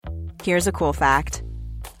Here's a cool fact.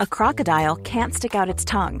 A crocodile can't stick out its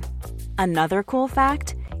tongue. Another cool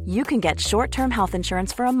fact, you can get short-term health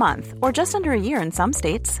insurance for a month or just under a year in some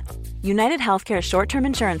states. United Healthcare short-term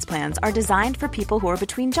insurance plans are designed for people who are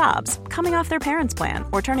between jobs, coming off their parents' plan,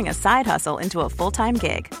 or turning a side hustle into a full-time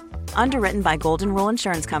gig. Underwritten by Golden Rule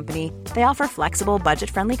Insurance Company, they offer flexible,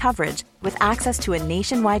 budget-friendly coverage with access to a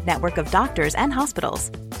nationwide network of doctors and hospitals.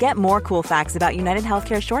 Get more cool facts about United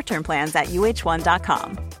Healthcare short-term plans at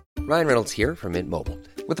uh1.com. Ryan Reynolds here from Mint Mobile.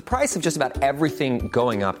 With the price of just about everything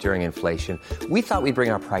going up during inflation, we thought we'd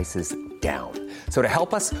bring our prices down. So to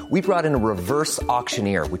help us, we brought in a reverse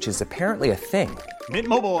auctioneer, which is apparently a thing. Mint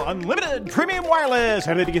Mobile Unlimited Premium Wireless.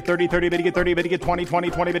 How to get 30, 30, bit to get 30, bit to get 20,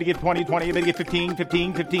 20, 20, bit to get 20, 20, bit to get 15,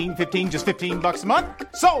 15, 15, 15, just $15 a month?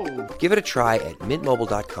 Sold! Give it a try at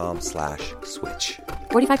mintmobile.com/switch.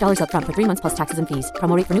 $45 up front for 3 months plus taxes and fees.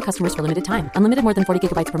 Promo rate for new customers for limited time. Unlimited more than 40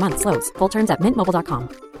 gigabytes per month. Slows full terms at mintmobile.com.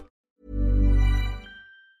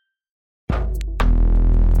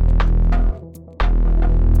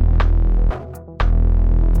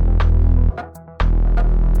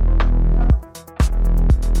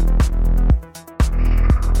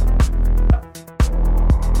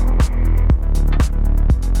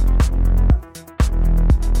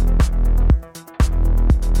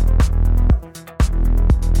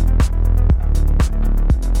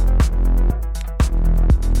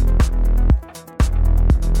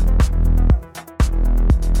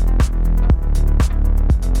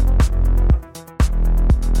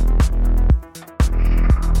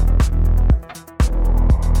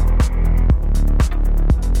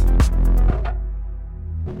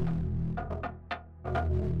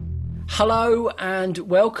 Hello and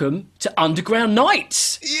welcome to Underground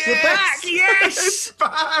Nights. Yes! We're back, yes!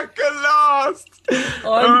 Back at last!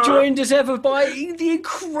 I'm joined as ever by the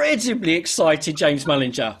incredibly excited James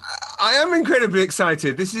Mullinger. I am incredibly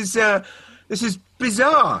excited. This is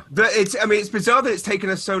bizarre. It's bizarre that it's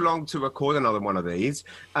taken us so long to record another one of these.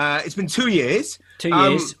 It's been 2 years. 2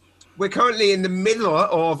 years. We're currently in the middle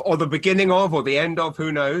of, or the beginning of, or the end of, who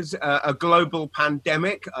knows, a global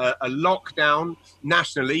pandemic, a lockdown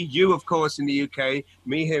nationally. You, of course, in the UK,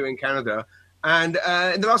 me here in Canada. And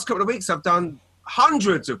in the last couple of weeks, I've done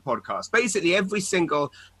hundreds of podcasts. Basically, every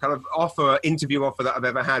single kind of interview offer that I've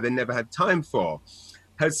ever had and never had time for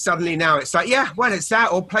has suddenly now, it's like, yeah, well, it's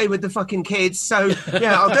that, or play with the fucking kids. So,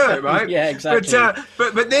 yeah, I'll do it, right? Yeah, exactly.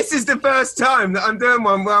 But this is the first time that I'm doing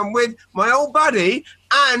one where I'm with my old buddy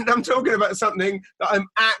and I'm talking about something that I'm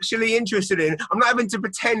actually interested in. I'm not having to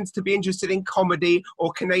pretend to be interested in comedy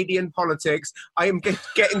or Canadian politics. I am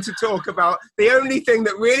getting to talk about the only thing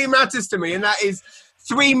that really matters to me, and that is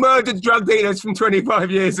 3 murdered drug dealers from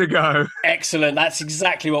 25 years ago. Excellent. That's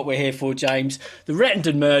exactly what we're here for, James. The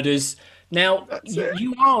Rettendon murders. Now,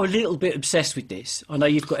 you are a little bit obsessed with this. I know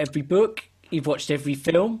you've got every book, you've watched every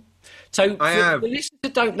film. So for the listeners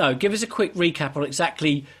that don't know, give us a quick recap on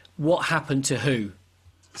exactly what happened to who.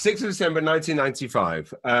 6th of December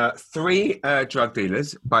 1995, 3 drug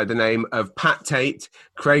dealers by the name of Pat Tate,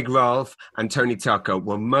 Craig Rolfe and Tony Tucker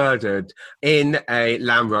were murdered in a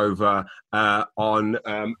Land Rover on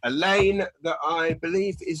a lane that I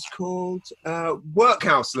believe is called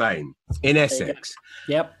Workhouse Lane in Essex.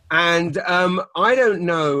 Yep. And I don't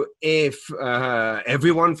know if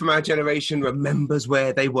everyone from our generation remembers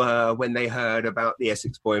where they were when they heard about the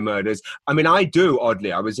Essex Boy murders. I mean, I do,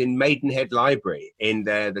 oddly. I was in Maidenhead Library in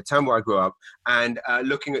the town where I grew up, and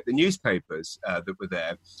looking at the newspapers that were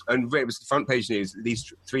there. And it was the front page news,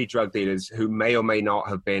 these 3 drug dealers who may or may not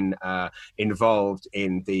have been involved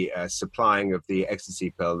in the supplying of the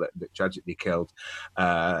ecstasy pill that tragically killed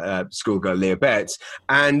schoolgirl Leah Betts.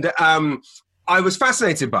 And I was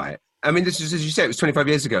fascinated by it. I mean, this is, as you say, it was 25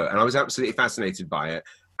 years ago, and I was absolutely fascinated by it,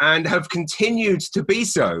 and have continued to be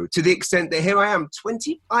so, to the extent that here I am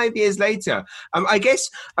 25 years later. I guess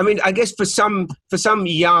for some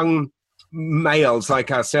young males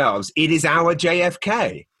like ourselves, it is our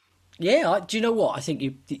JFK. Yeah, do you know what? I think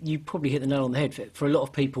you probably hit the nail on the head. For a lot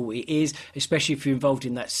of people, it is, especially if you're involved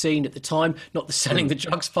in that scene at the time, not the selling the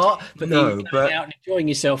drugs part, but the going out and enjoying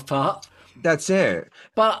yourself part. That's it.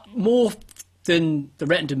 But more than the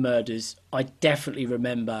Rettendon murders, I definitely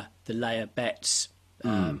remember the Leah Betts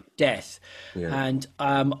death. Yeah. And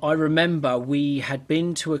I remember we had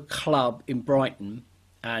been to a club in Brighton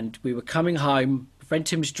and we were coming home. My friend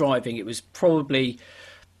Tim was driving. It was probably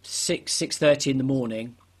 6:30 in the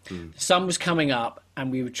morning. The sun was coming up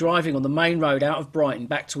and we were driving on the main road out of Brighton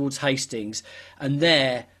back towards Hastings. And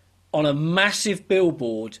there, on a massive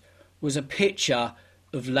billboard, was a picture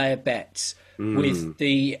of Leah Betts with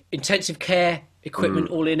the intensive care equipment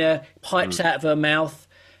all in her, pipes out of her mouth.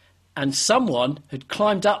 and someone had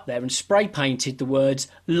climbed up there and spray painted the words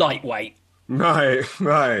 "lightweight."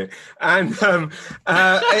 Right. And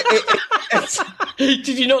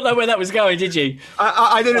did you not know where that was going? Did you?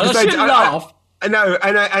 I didn't. I shouldn't laugh. No,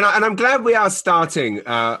 and I'm glad we are starting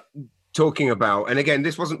talking about. And again,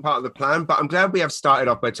 this wasn't part of the plan, but I'm glad we have started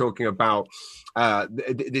off by talking about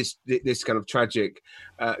this kind of tragic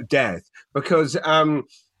death, because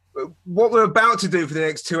what we're about to do for the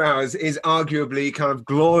next 2 hours is arguably kind of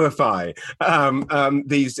glorify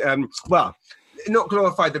these. Well, not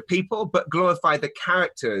glorify the people, but glorify the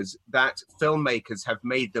characters that filmmakers have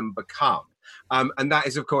made them become. And that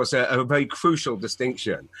is, of course, a very crucial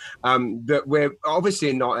distinction. That we're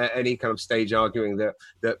obviously not at any kind of stage arguing that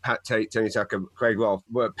Pat Tate, Tony Tucker, Craig Rolfe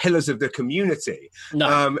were pillars of the community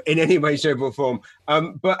in any way, shape, or form.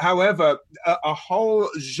 But however, a whole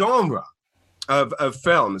genre of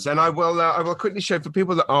films, and I will quickly show for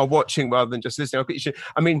people that are watching rather than just listening. I'll quickly show.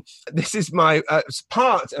 I mean, this is my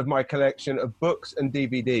part of my collection of books and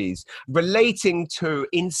DVDs relating to,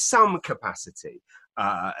 in some capacity,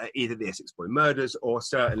 either the Essex Boy murders or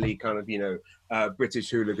certainly kind of, British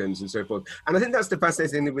hooligans and so forth. And I think that's the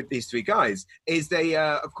fascinating thing with these three guys, is they,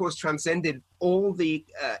 of course, transcended all the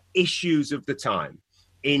issues of the time,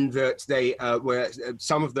 in that they were,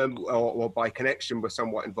 some of them, or by connection, were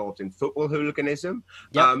somewhat involved in football hooliganism,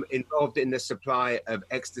 involved in the supply of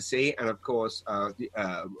ecstasy, and of course,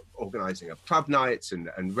 organising of club nights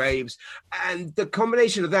and raves. And the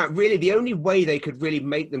combination of that, really, the only way they could really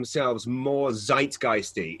make themselves more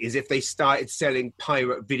zeitgeisty is if they started selling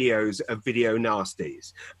pirate videos of video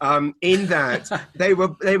nasties. In that, they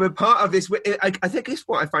were part of this. I think it's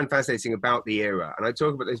what I find fascinating about the era, and I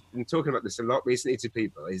talk about this, been talking about this a lot recently to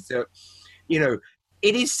people, is that,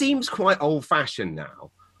 seems quite old-fashioned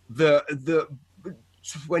now. Of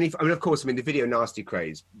course, the video nasty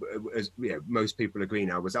craze, as most people agree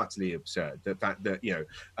now, was utterly absurd. The fact that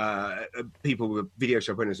people with video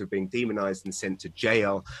shop owners were being demonized and sent to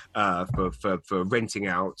jail for renting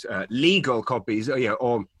out legal copies,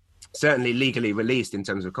 or certainly legally released in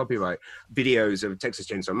terms of copyright videos of Texas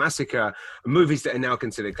Chainsaw Massacre, movies that are now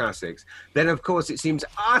considered classics. Then, of course, it seems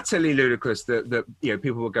utterly ludicrous that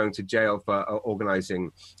people were going to jail for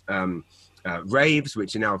organising raves,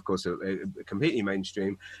 which are now, of course, completely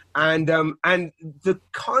mainstream. And the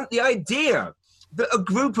idea that a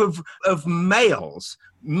group of males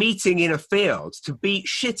meeting in a field to beat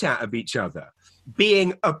shit out of each other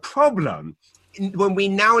being a problem, when we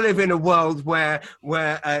now live in a world where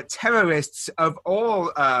terrorists of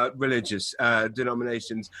all religious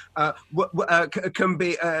denominations can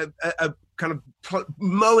be kind of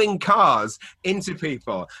mowing cars into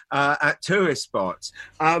people at tourist spots.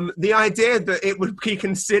 The idea that it would be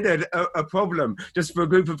considered a problem just for a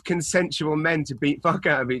group of consensual men to beat fuck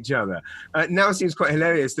out of each other now seems quite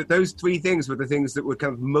hilarious, that those three things were the things that were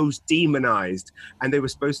kind of most demonized, and they were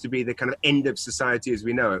supposed to be the kind of end of society as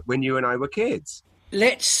we know it when you and I were kids.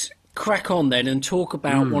 Let's crack on then and talk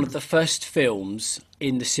about one of the first films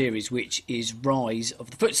in the series, which is Rise of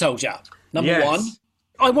the Footsoldier. Number one.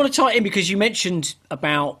 I want to tie it in because you mentioned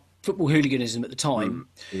about football hooliganism at the time.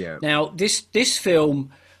 Now, this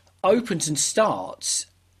film opens and starts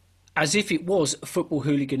as if it was a football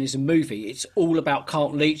hooliganism movie. It's all about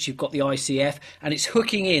Carlton Leach. You've got the ICF, and it's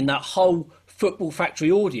hooking in that whole Football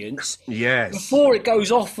Factory audience before it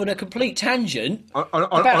goes off on a complete tangent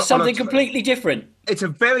about something completely different. It's a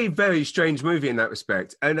very, very strange movie in that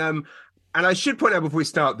respect. And I should point out before we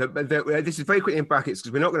start that this is very quickly in brackets,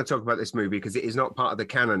 because we're not going to talk about this movie because it is not part of the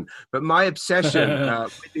canon. But my obsession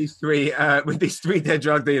with these three dead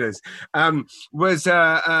drug dealers was,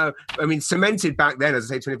 cemented back then, as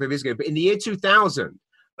I say, 25 years ago. But in the year 2000,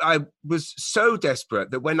 I was so desperate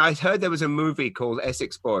that when I heard there was a movie called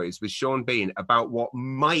Essex Boys with Sean Bean about what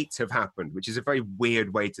might have happened, which is a very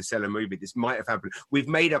weird way to sell a movie. This might have happened. We've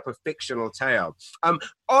made up a fictional tale.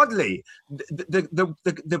 Oddly,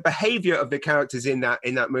 the behavior of the characters in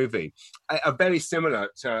that movie are very similar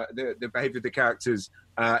to the behavior of the characters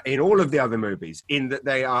in all of the other movies, in that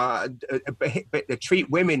they treat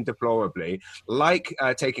women deplorably, like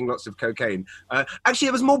taking lots of cocaine. Actually,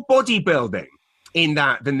 there was more bodybuilding in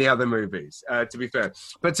that than the other movies, to be fair.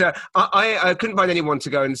 But I couldn't find anyone to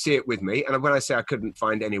go and see it with me. And when I say I couldn't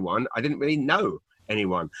find anyone, I didn't really know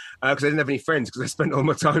anyone because I didn't have any friends, because I spent all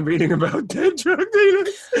my time reading about dead drug dealers.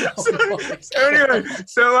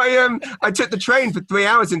 So I took the train for 3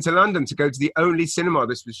 hours into London to go to the only cinema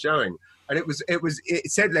this was showing. and it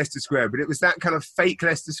said Leicester Square, but it was that kind of fake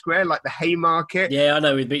Leicester Square, like the Haymarket. Yeah, I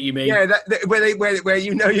know what you mean. Yeah, where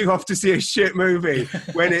you know you're off to see a shit movie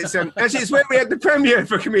when it's actually it's where we had the premiere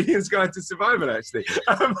for Comedian's Guide to Survival, actually.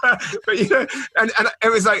 But you know, and it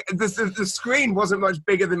was like the screen wasn't much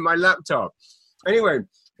bigger than my laptop. Anyway,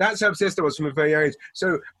 that's how obsessed I was from a very young age.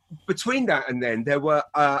 So between that and then there were,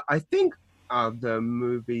 I think, other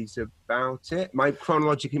movies about it.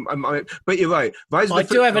 But you're right. I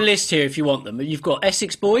do have a list here if you want them. You've got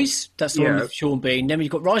Essex Boys, that's the one with Sean Bean. Then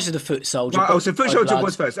you've got Rise of the Foot Soldier. Right, so Foot Soldier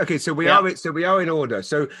was first. Okay, so we are in order.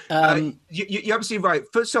 So you're absolutely right.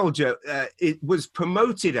 Foot Soldier, it was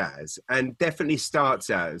promoted as, and definitely starts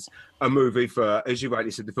as, a movie for, as you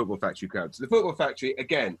rightly said, the Football Factory crowd. So the Football Factory,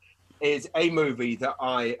 again, is a movie that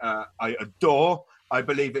I adore. I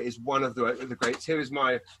believe it is one of the greats. Here is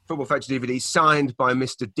my Football Factory DVD, signed by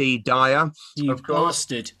Mr. D. Dyer, of course.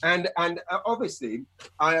 Bastard. And obviously,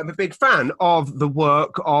 I am a big fan of the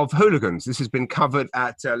work of Hooligans. This has been covered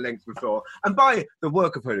at length before. And by the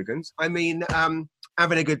work of Hooligans, I mean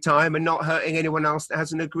having a good time and not hurting anyone else that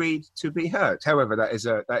hasn't agreed to be hurt. However, that is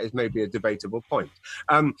maybe a debatable point.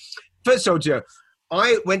 Foot Soldier,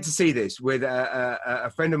 I went to see this with a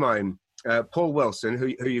friend of mine, Paul Wilson,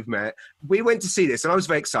 who you've met. We went to see this, and I was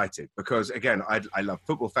very excited because, again, I love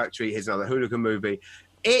Football Factory. Here's another hooligan movie.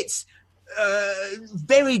 It's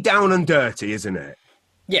very down and dirty, isn't it?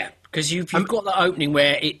 Yeah, because you've got that opening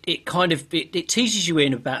where it kind of teases you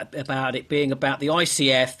in about it being about the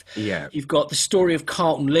ICF. Yeah, you've got the story of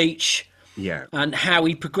Carlton Leach. Yeah, and how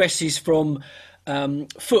he progresses from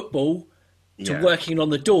football to working on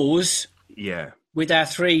the doors. Yeah, with our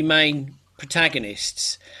three main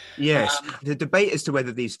protagonists. Yes, the debate as to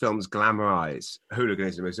whether these films glamorize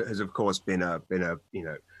hooliganism has of course been out there.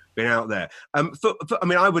 I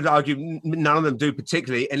mean, I would argue none of them do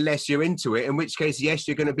particularly, unless you're into it. In which case, yes,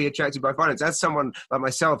 you're going to be attracted by violence. As someone like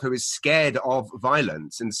myself who is scared of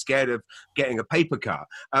violence and scared of getting a paper cut,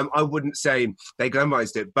 I wouldn't say they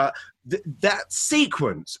glamorized it. But that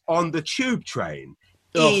sequence on the tube train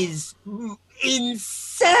is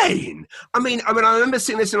insane. I mean, I remember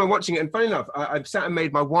seeing this and watching it, and funny enough, I've sat and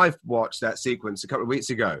made my wife watch that sequence a couple of weeks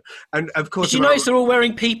ago. And of course, did you notice they're all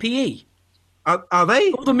wearing PPE? Are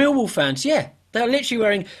they? All the Millwall fans, yeah. They're literally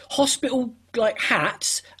wearing hospital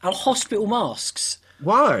hats and hospital masks.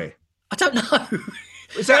 Why? I don't know.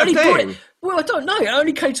 Is that a thing? Well, I don't know. It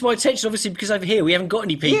only came to my attention, obviously, because over here we haven't got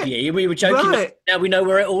any PPE, and we were joking. Right. Now we know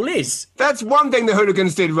where it all is. That's one thing the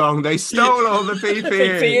hooligans did wrong. They stole all the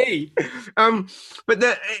PPE. But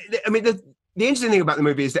the interesting thing about the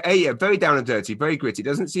movie is that very down and dirty, very gritty.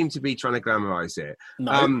 Doesn't seem to be trying to glamorize it.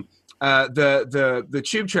 No. The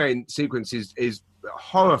tube train sequence is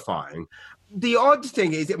horrifying. The odd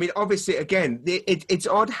thing is, I mean, obviously, again, it's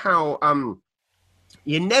odd how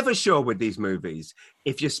you're never sure with these movies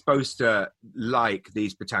if you're supposed to like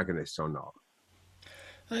these protagonists or not.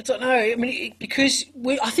 I don't know. I mean, because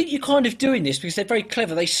I think you're kind of doing this because they're very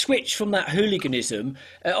clever. They switch from that hooliganism.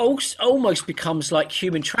 It almost becomes like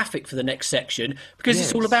human traffic for the next section because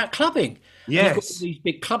it's all about clubbing. Yes. You've got all these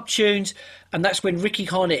big club tunes, and that's when Ricky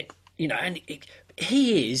Harnett,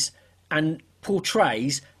 he is and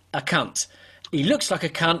portrays a cunt. He looks like a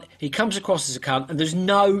cunt. He comes across as a cunt, and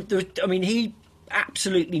he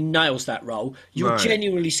absolutely nails that role. You're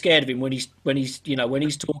genuinely scared of him when he's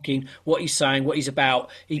talking, what he's saying, what he's about.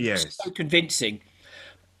 He's so convincing.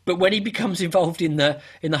 But when he becomes involved in the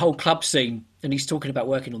whole club scene and he's talking about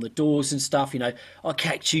working on the doors and stuff, I'll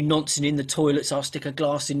catch you noncing in the toilets, I'll stick a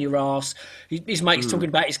glass in your ass. His mate's talking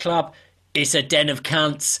about his club. It's a den of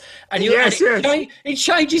cunts, and it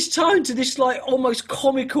changes tone to this almost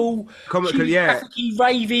comical,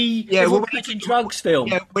 ravey, drugs film.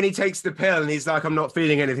 Yeah, when he takes the pill and he's like, "I'm not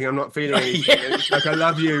feeling anything. I'm not feeling anything." And it's like, "I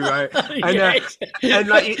love you," right? And,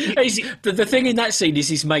 the thing in that scene is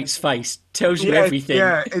his mate's face tells you everything.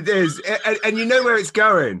 Yeah, it is, and you know where it's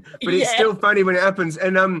going, but it's still funny when it happens.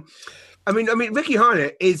 And I mean, Ricky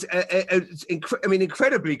Harnett is an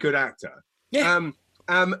incredibly good actor. Yeah.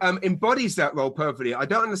 Embodies that role perfectly. I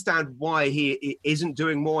don't understand why he isn't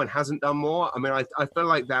doing more and hasn't done more. I mean, I feel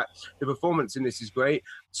like that the performance in this is great.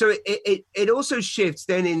 So it also shifts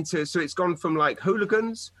then into, so it's gone from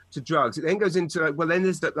hooligans to drugs. It then goes into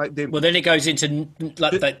then it goes into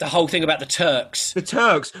the whole thing about the Turks. The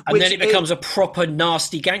Turks. And then it becomes a proper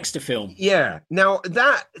nasty gangster film. Yeah. Now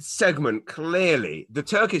that segment, clearly the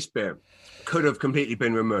Turkish bit could have completely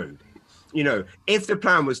been removed. If the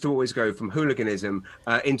plan was to always go from hooliganism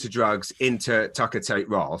into drugs, into Tucker Tate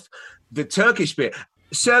Roth, the Turkish bit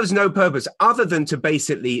serves no purpose other than to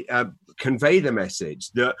basically convey the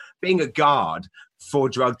message that being a guard for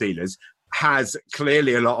drug dealers has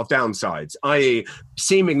clearly a lot of downsides, i.e.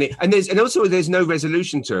 seemingly, and also there's no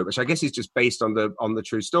resolution to it, which I guess is just based on the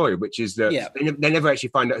true story, which is that they never actually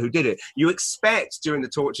find out who did it. You expect during the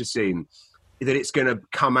torture scene that it's going to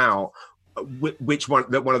come out which one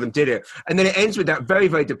of them did it, and then it ends with that very,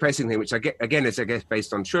 very depressing thing, which is I guess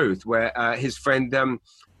based on truth, where his friend,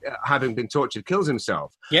 having been tortured, kills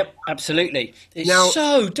himself. Yep, absolutely. It's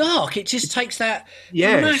so dark. It just takes that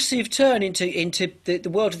massive turn into the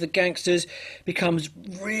world of the gangsters, becomes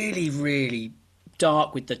really, really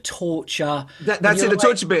dark with the torture. That's it, the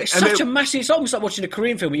torture bit. It's such a massive. It's almost like watching a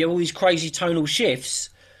Korean film where you have all these crazy tonal shifts.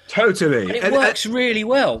 Totally, and it works really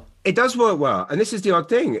well. It does work well, and this is the odd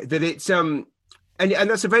thing, that it's and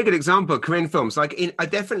that's a very good example of Korean films. Like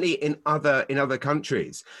definitely in other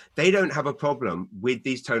countries, they don't have a problem with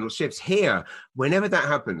these tonal shifts. Here, whenever that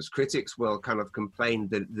happens, critics will kind of complain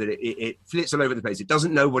that it flits all over the place. It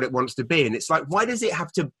doesn't know what it wants to be, and it's like, why does it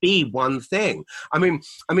have to be one thing? I mean,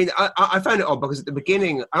 I found it odd because at the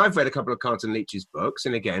beginning, I've read a couple of Carlton Leach's books,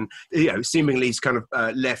 and again, seemingly he's kind of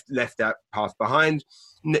left that path behind.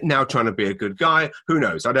 Now trying to be a good guy. Who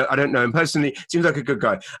knows? I don't know him personally. Seems like a good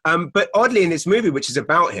guy. But oddly, in this movie, which is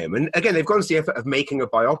about him, and again, they've gone to the effort of making a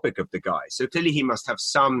biopic of the guy, so clearly he must have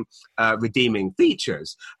some redeeming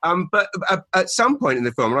features. But at some point in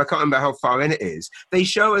the film, and I can't remember how far in it is, they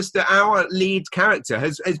show us that our lead character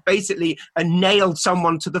has basically nailed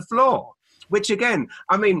someone to the floor. Which again,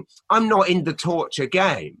 I mean, I'm not in the torture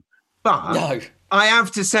game, but no. I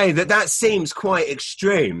have to say that seems quite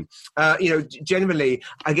extreme. Generally,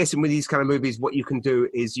 I guess with these kind of movies, what you can do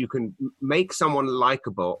is you can make someone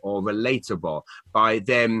likable or relatable by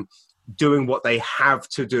them doing what they have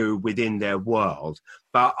to do within their world.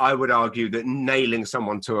 But I would argue that nailing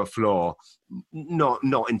someone to a floor,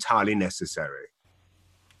 not entirely necessary.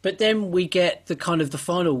 But then we get the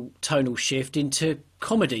final tonal shift into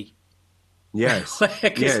comedy. Yes,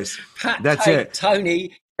 yes, That's it.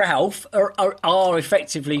 Tony, Ralph are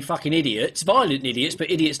effectively fucking idiots, violent idiots, but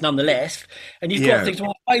idiots nonetheless. And you've got to think,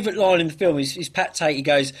 my favourite line in the film is Pat Tate. He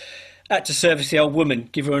goes, "Had to service the old woman,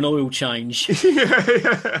 give her an oil change."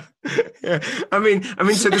 yeah. I mean,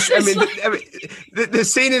 so the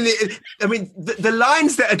scene in the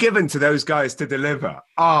lines that are given to those guys to deliver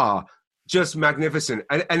are just magnificent,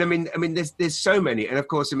 and I mean, there's so many, and of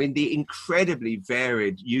course, I mean, the incredibly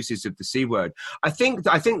varied uses of the C word. I think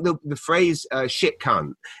the phrase "shit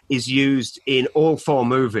cunt" is used in all four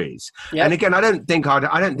movies, and again, I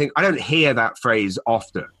don't hear that phrase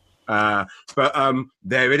often, but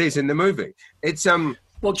there it is in the movie. It's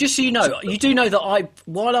well, just so you do know that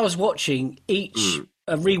while I was watching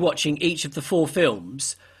rewatching each of the four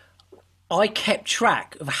films, I kept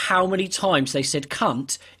track of how many times they said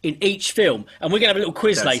cunt in each film. And we're going to have a little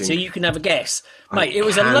quiz later. You can have a guess. Mate, it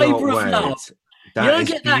was a labour of love. You don't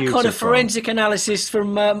get that kind of forensic analysis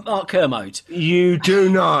from Mark Kermode. You do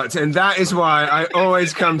not. And that is why I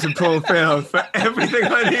always come to Paul Field for everything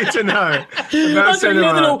I need to know about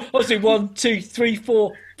cinema. I'll do 1, 2, 3,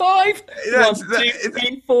 4, 5. 1, 2,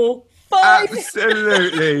 3, 4, 5.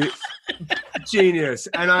 Absolutely. Genius.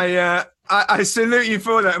 And I salute you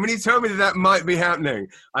for that. And when you told me that might be happening,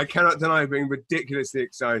 I cannot deny being ridiculously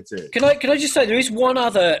excited. Can I just say, there is one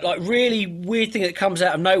other really weird thing that comes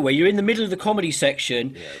out of nowhere. You're in the middle of the comedy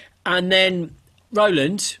section, and then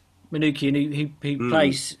Roland Manookian, who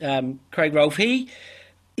plays Craig Rolfe, he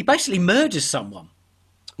basically murders someone.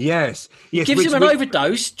 Yes. Gives him an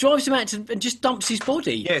overdose, drives him out and just dumps his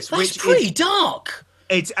body. Yes, that's pretty dark.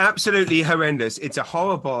 It's absolutely horrendous. It's a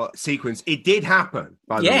horrible sequence. It did happen,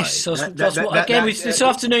 by the way. Yes, this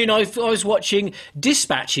afternoon I was watching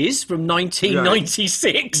Dispatches from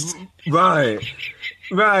 1996. Right.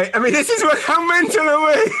 I mean, this is how mental are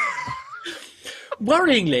we?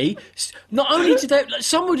 Worryingly, not only did they...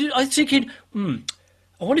 I was thinking, I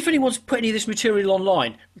wonder if anyone's put any of this material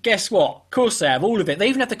online. Guess what? Of course they have, all of it. They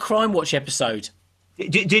even have the Crime Watch episode.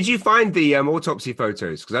 Did you find the autopsy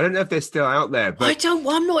photos? Because I don't know if they're still out there. But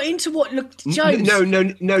I'm not into what. Look, James. No.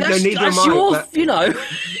 Neither am I.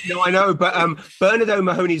 No, I know. But Bernard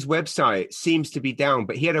O'Mahony's website seems to be down.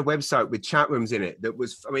 But he had a website with chat rooms in it that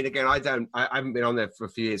was. I mean, again, I haven't been on there for a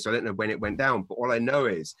few years, so I don't know when it went down. But all I know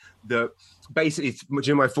is that basically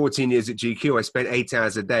during my 14 years at GQ, I spent 8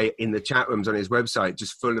 hours a day in the chat rooms on his website,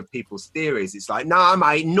 just full of people's theories. It's like, nah,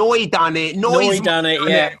 mate, Noy done it.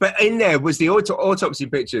 Yeah. But in there was the autopsy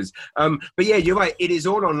pictures. But yeah, you're right. It is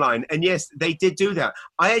all online. And yes, they did do that.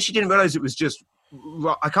 I actually didn't realize it was just.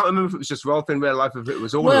 I can't remember if it was just Rolfe in real life, or if it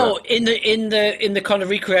was all. Well, in the kind of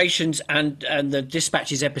recreations and the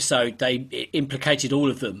Dispatches episode, they implicated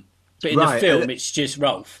all of them. But in the film, it's just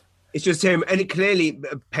Rolfe. It's just him, and it clearly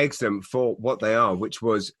pegs them for what they are, which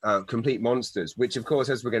was complete monsters, which, of course,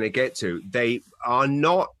 as we're going to get to, they are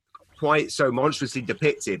not quite so monstrously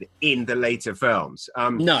depicted in the later films.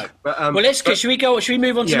 No. But, well, should we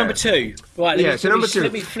move on to number two? Right, so number two.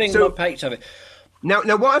 Let me fling my page of it. Now,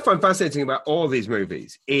 what I find fascinating about all these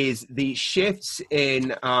movies is the shifts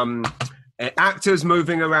in actors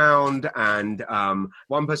moving around and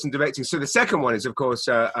one person directing. So the second one is, of course,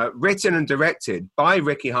 written and directed by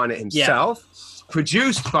Ricky Harnett himself,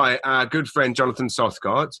 produced by our good friend Jonathan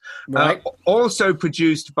Sothcott, also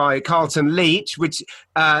produced by Carlton Leach, which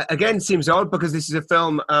again seems odd because this is a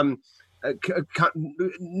film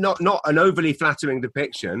not an overly flattering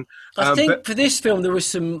depiction. I think for this film there was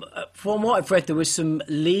some, from what I've read, there was some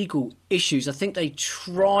legal issues. I think they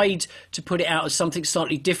tried to put it out as something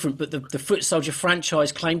slightly different, but the Footsoldier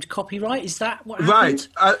franchise claimed copyright. Is that what happened?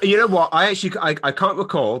 Right. You know what? I can't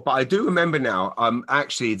recall, but I do remember now.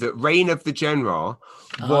 Actually, that Reign of the General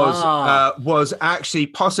was actually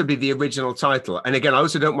possibly the original title. And again, I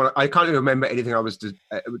also I can't even remember anything I was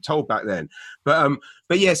told back then.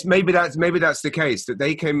 But yes, maybe that's the case, that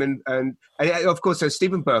they came in and of course there's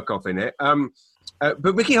Stephen Burkoff in it.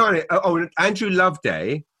 But Ricky Harnett, Andrew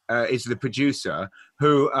Loveday is the producer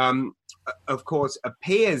who, of course,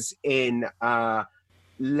 appears in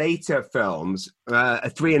later films,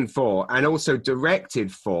 3 and 4, and also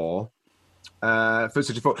directed for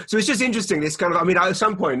Footsoldier 4. So it's just interesting, this kind of, I mean, at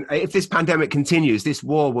some point, if this pandemic continues, this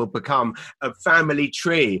war will become a family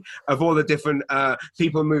tree of all the different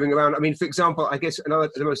people moving around. I mean, for example, I guess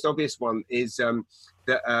the most obvious one is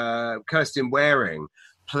that Kirsten Waring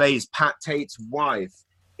plays Pat Tate's wife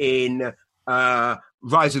in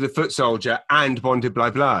Rise of the Footsoldier and Bonded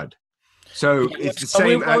by Blood. So it's the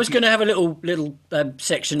same. I was going to have a little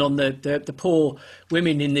section on the poor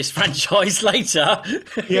women in this franchise later.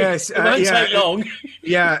 Yes, it won't take long.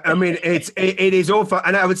 Yeah, I mean it is awful,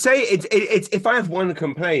 and I would say it's if I have one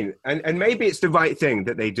complaint, and maybe it's the right thing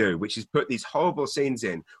that they do, which is put these horrible scenes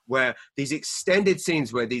in, where these extended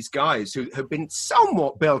scenes where these guys who have been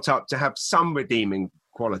somewhat built up to have some redeeming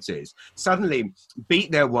qualities suddenly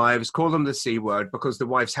beat their wives, call them the C word because the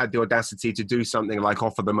wives had the audacity to do something like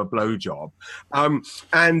offer them a blowjob, and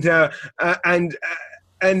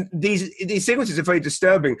these sequences are very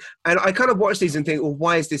disturbing. And I kind of watch these and think, well,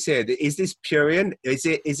 why is this here? Is this Purian? Is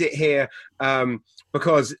it here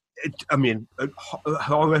because I mean,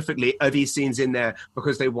 horrifically, are these scenes in there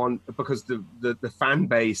because the fan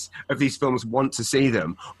base of these films want to see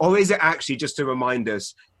them, or is it actually just to remind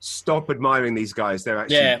us, stop admiring these guys? They're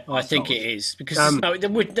actually I think it is, because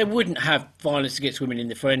they wouldn't have violence against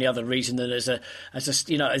women for any other reason than as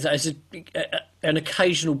an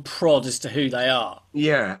occasional prod as to who they are.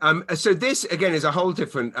 Yeah. So this again is a whole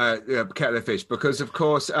different kettle of fish, because of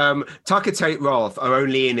course Tucker Tate Rolfe are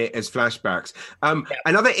only in it as flashbacks.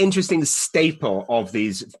 Another interesting staple of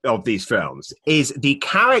these films is the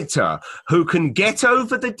character who can get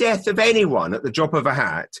over the death of anyone at the drop of a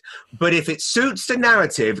hat, but if it suits the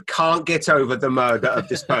narrative, can't get over the murder of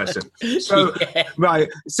this person. So right.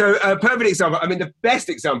 So perfect example. I mean, the best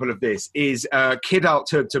example of this is Kid Alt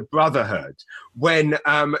to Brotherhood, when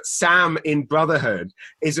Sam in Brotherhood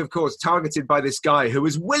is, of course, targeted by this guy who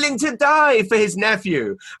is willing to die for his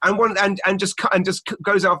nephew, and just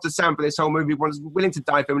goes after Sam for this whole movie. Willing to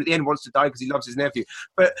die for him, and at the end wants to die because he loves his nephew.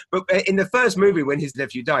 But in the first movie, when his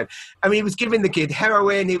nephew died, I mean, he was giving the kid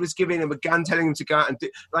heroin, he was giving him a gun, telling him to go out and do,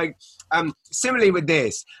 like. Similarly with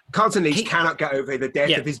this, Carlton Leach cannot get over the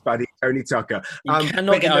death of his buddy Tony Tucker. He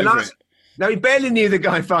cannot get over it. Now, he barely knew the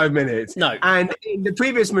guy 5 minutes. No. And in the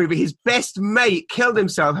previous movie, his best mate killed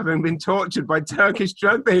himself having been tortured by Turkish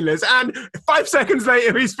drug dealers. And 5 seconds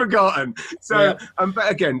later, he's forgotten. So, but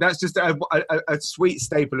again, that's just a sweet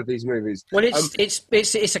staple of these movies. Well,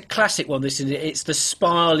 it's a classic one, this, isn't it? It's the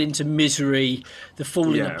spiral into misery, the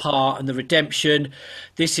falling apart and the redemption.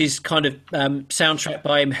 This is kind of soundtrack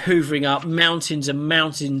by him hoovering up mountains and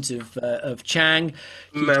mountains of Chang.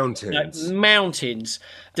 Mountains.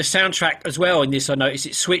 The soundtrack as well in this, I noticed,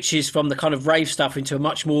 it switches from the kind of rave stuff into a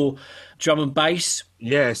much more drum and bass.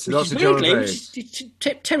 Yes, lots of drum and bass.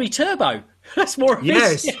 Terry Turbo. That's more of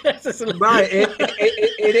his. Yes. Right,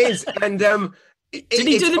 it is. And did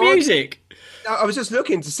he do the music? I was just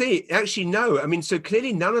looking to see. Actually, no. I mean, so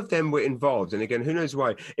clearly none of them were involved. And again, who knows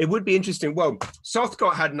why? It would be interesting. Well,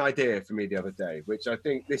 Sothcott had an idea for me the other day, which I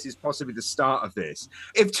think this is possibly the start of this.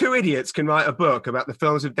 If two idiots can write a book about the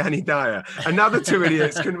films of Danny Dyer, another two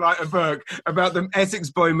idiots can write a book about the Essex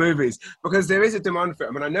Boy movies, because there is a demand for it.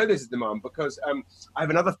 I mean, I know there's a demand because I have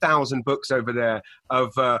another 1,000 books over there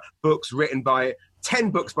of books written by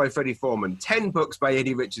 10 books by Freddie Foreman, 10 books by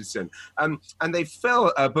Eddie Richardson. And they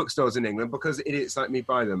fill bookstores in England because idiots like me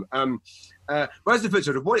buy them. Whereas the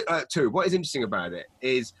Footsoldier, what is interesting about it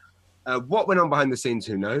is what went on behind the scenes,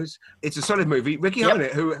 who knows? It's a solid movie. Ricky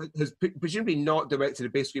Harnett, who has presumably not directed a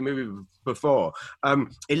big screen movie before.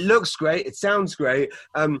 It looks great. It sounds great.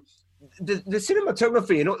 The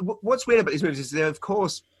cinematography, and what's weird about these movies is they're, of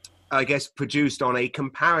course, I guess, produced on a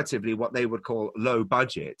comparatively what they would call low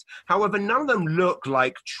budget. However, none of them look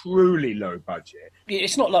like truly low budget.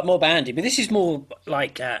 It's not like Mob Andy, but this is more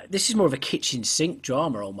like this is more of a kitchen sink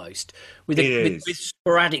drama almost, with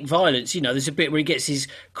sporadic violence. You know, there's a bit where he gets his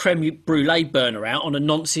creme brulee burner out on a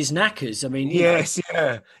nonce's knackers. I mean, yeah.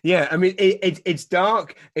 I mean, it's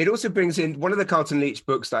dark. It also brings in one of the Carlton Leach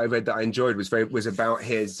books that I read that I enjoyed was about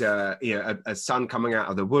his a son coming out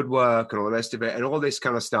of the woodwork and all the rest of it, and all this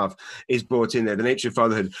kind of stuff is brought in there. The nature of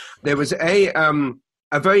fatherhood. There was a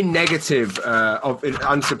very negative,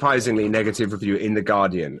 unsurprisingly negative review in The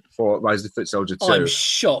Guardian for Rise of the Footsoldier 2. I'm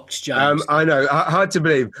shocked, James. I know, hard to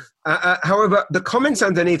believe. However, the comments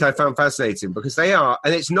underneath I found fascinating because they are,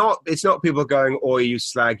 and it's not people going, "Oi, you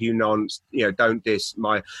slag, you nonce, don't diss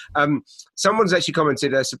my." Someone's actually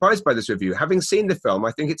commented, surprised by this review. Having seen the film,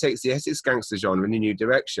 I think it takes the Essex gangster genre in a new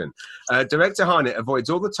direction. Director Harnett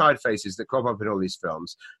avoids all the tired faces that crop up in all these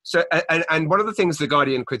films. So, and one of the things the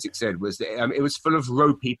Guardian critic said was that it was full of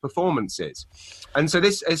ropey performances, and so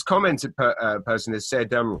this commented person has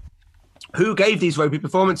said. Who gave these ropey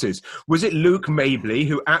performances? Was it Luke Mabley,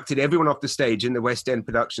 who acted everyone off the stage in the West End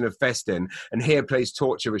production of Festin, and here plays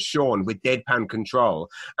torturer Sean with deadpan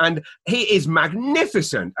control? And he is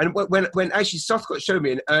magnificent. And when actually Sothcott showed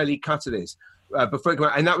me an early cut of this before it came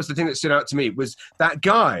out, and that was the thing that stood out to me, was that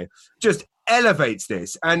guy just elevates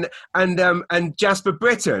this, and Jasper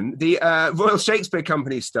Britton, the Royal Shakespeare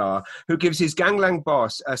Company star, who gives his gangland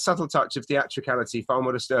boss a subtle touch of theatricality far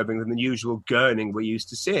more disturbing than the usual gurning we're used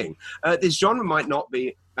to seeing. This genre might not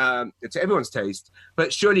be to everyone's taste,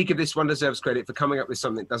 but surely give this one deserves credit for coming up with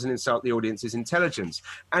something that doesn't insult the audience's intelligence.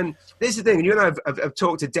 And this is the thing, and you and I have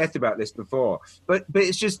talked to death about this before, but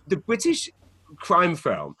it's just the British crime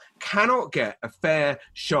film cannot get a fair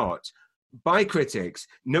shot by critics,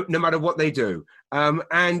 no matter what they do.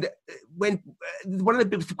 And when one of the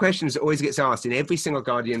big questions that always gets asked in every single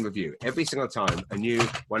Guardian review, every single time a new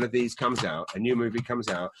one of these comes out, a new movie comes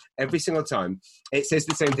out, every single time it says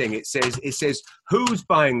the same thing. It says who's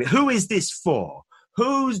buying? Who is this for?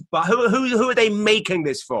 Who are they making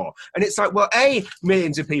this for? And it's like, well, A,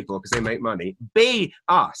 millions of people because they make money. B,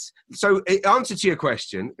 us. So answer to your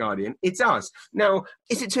question, Guardian, it's us. Now,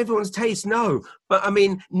 is it to everyone's taste? No. But I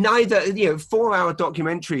mean, neither, 4-hour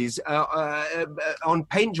documentaries on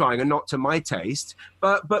paint drying are not to my taste,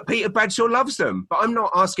 but Peter Bradshaw loves them. But I'm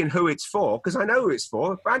not asking who it's for because I know who it's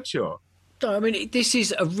for, Bradshaw. No, I mean, this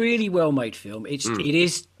is a really well-made film. It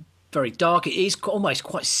is very dark. It is almost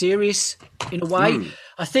quite serious in a way.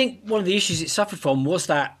 I think one of the issues it suffered from was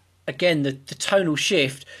that, again, the tonal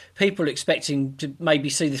shift, people expecting to maybe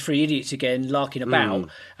see the three idiots again larking about,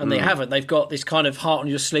 and they haven't. They've got this kind of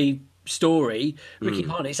heart-on-your-sleeve story. Ricky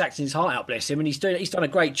Harnett's acting his heart out, bless him, and he's done a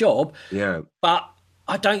great job. Yeah. But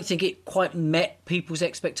I don't think it quite met people's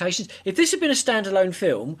expectations. If this had been a standalone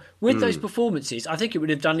film with those performances, I think it would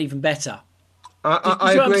have done even better. I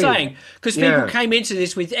agree. What I'm saying? Because people came into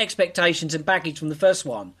this with expectations and baggage from the first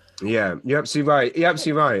one. Yeah, you're absolutely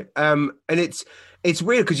right. And it's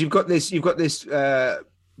weird because you've got this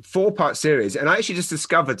 4-part series, and I actually just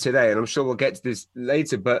discovered today, and I'm sure we'll get to this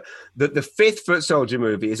later, but that the 5th Footsoldier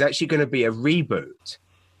movie is actually going to be a reboot.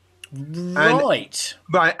 Right.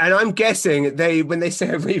 And I'm guessing when they say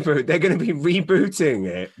a reboot, they're going to be rebooting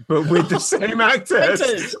it, but with the same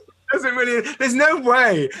actors. There's no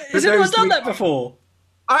way. Has anyone done that before?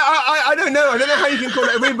 I don't know. I don't know how you can call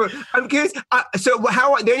it a reboot. I'm curious.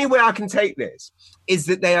 The only way I can take this is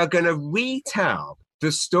that they are going to retell the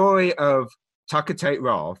story of Tucker Tate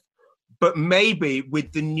Rolfe, but maybe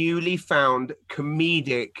with the newly found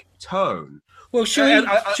comedic tone. Well,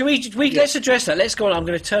 let's address that. Let's go on. I'm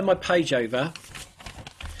going to turn my page over.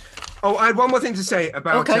 Oh, I had one more thing to say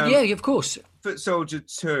about. Okay, of course.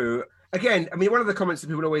 Footsoldier 2. again, I mean, one of the comments that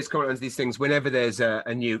people always comment on these things whenever there's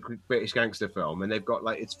a new British gangster film, and they've got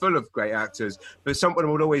like, it's full of great actors, but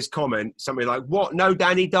someone would always comment something like, "What? No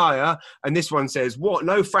Danny Dyer?" And this one says, "What?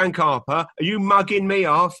 No Frank Harper? Are you mugging me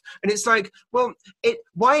off?" And it's like, well,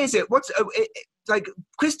 why is it? Like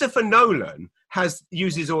Christopher Nolan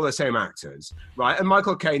uses all the same actors, right? And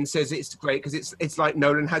Michael Caine says it's great because it's like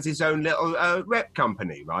Nolan has his own little rep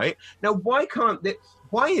company, right? Now, why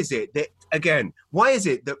is it that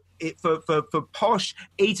for posh,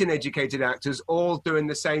 Eton-educated actors all doing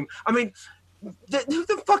the same? I mean,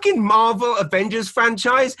 the fucking Marvel Avengers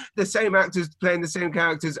franchise, the same actors playing the same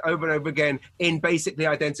characters over and over again in basically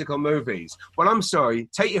identical movies. Well, I'm sorry,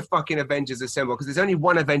 take your fucking Avengers Assemble, because there's only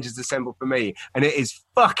one Avengers Assemble for me, and it is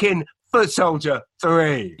fucking Footsoldier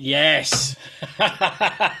 3. Yes.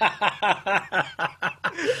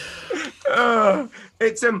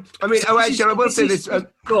 It's I mean, actually, I will say this.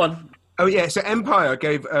 Go on. Oh yeah, so Empire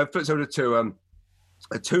gave Footsoldier 2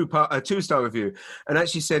 a 2-star review, and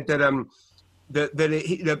actually said that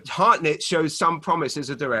that Hartnett shows some promise as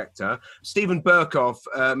a director. Stephen Burkoff,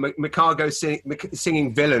 Chicago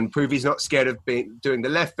singing villain, prove he's not scared of doing the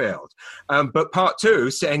left field. But part 2,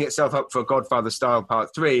 setting itself up for Godfather style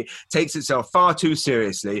part 3, takes itself far too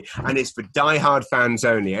seriously, and it's for die-hard fans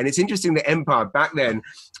only. And it's interesting that Empire back then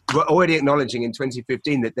were already acknowledging in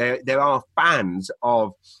 2015 that there are fans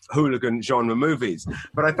of hooligan genre movies.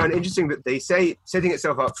 But I found it interesting that they say setting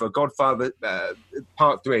itself up for Godfather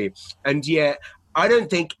part 3, and yet I don't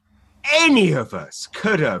think any of us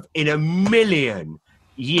could have in a million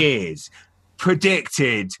years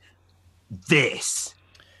predicted this.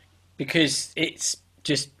 Because it's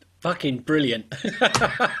just fucking brilliant.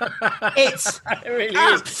 It's it really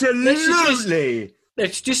absolutely.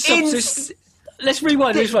 Let's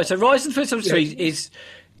rewind this way. So Rise of the Footsoldier 3 is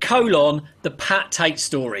the Pat Tate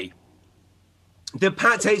story. The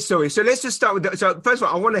Pat Tate story. So let's just start with... So first of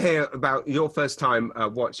all, I want to hear about your first time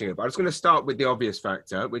watching it. But I was going to start with the obvious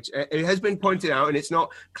factor, which it has been pointed out, and it's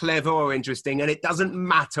not clever or interesting, and it doesn't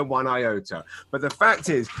matter one iota. But the fact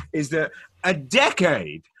is that a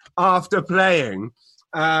decade after playing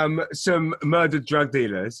some murdered drug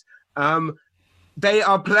dealers... they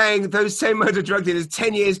are playing those same murder drug dealers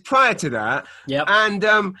 10 years prior to that. Yep.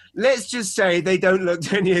 And let's just say they don't look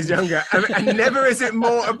 10 years younger. And never is it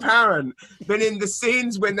more apparent than in the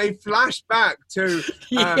scenes when they flash back to...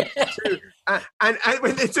 and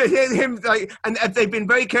when they to him, like, and they've been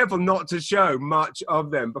very careful not to show much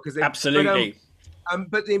of them because... Absolutely.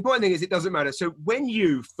 But the important thing is it doesn't matter. So when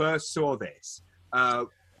you first saw this,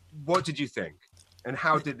 what did you think? And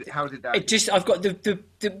how did that... It just... I've got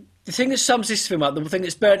the thing that sums this film up, the thing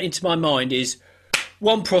that's burnt into my mind is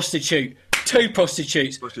 1 prostitute, 2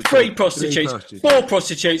 prostitutes, 3 prostitutes, 4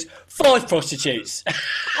 prostitutes, 5 prostitutes.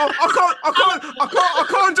 I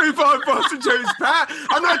can't do 5 prostitutes, Pat.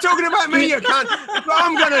 I'm not talking about me, you can't. That's what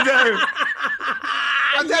I'm going to do.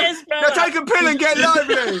 Now take a pill and get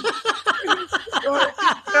lively.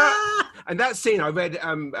 And that scene, I read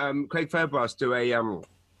Craig Fairbrass do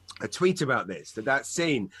a tweet about this, that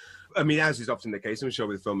scene... I mean, as is often the case, I'm sure,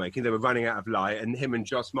 with filmmaking, they were running out of light, and him and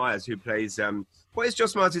Joss Myers, who plays... what is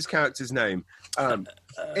Joss Myers' character's name?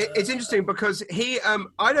 It's interesting because he...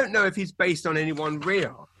 I don't know if he's based on anyone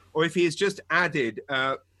real, or if he is just added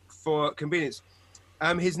for convenience.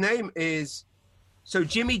 His name is... So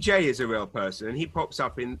Jimmy J is a real person, and he pops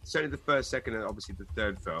up in certainly the first, second, and obviously the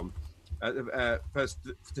third film. The first,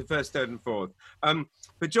 third, and fourth.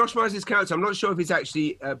 But Josh Myers' character, I'm not sure if he's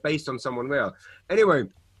actually based on someone real. Anyway...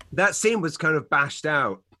 That scene was kind of bashed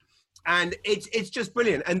out, and it's just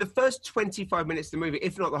brilliant. And the first 25 minutes of the movie,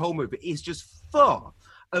 if not the whole movie, is just full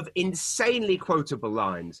of insanely quotable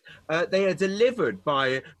lines. They are delivered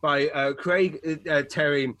by Craig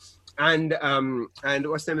Terry and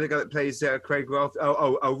what's the name of the guy that plays Craig Rolfe?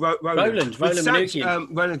 Roland Minuchin.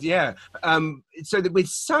 Roland, yeah. So that with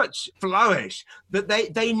such flourish that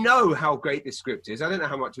they know how great this script is. I don't know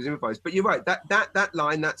how much was improvised, but you're right. That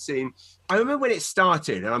line, that scene. I remember when it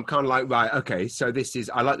started, and I'm kind of like, right, okay. So this is.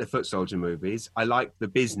 I like the Footsoldier movies. I like the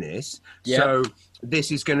business. Yeah. So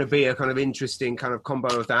this is going to be a kind of interesting kind of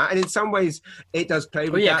combo of that. And in some ways, it does play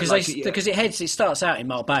with that. Because it starts out in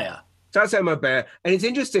Marbella. That's at Marbella. And it's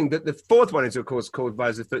interesting that the fourth one is, of course, called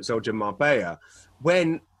Rise of the Footsoldier Marbella,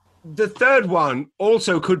 when the third one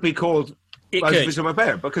also could be called Rise of the Footsoldier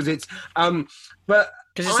Marbella, because it's... Because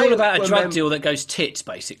it's all about a drug deal that goes tits,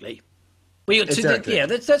 basically. Exactly.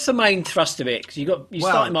 That's the main thrust of it. Because you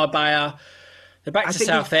start in Marbella, they're back to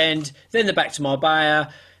Southend, then they're back to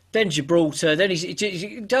Marbella, then Gibraltar, then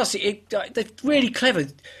they're really clever.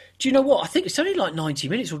 Do you know what? I think it's only like 90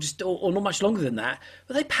 minutes or not much longer than that.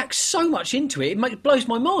 But they pack so much into it. It blows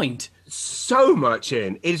my mind. So much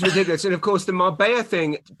in. It's ridiculous. And of course, the Marbella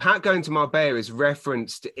thing, Pat going to Marbella is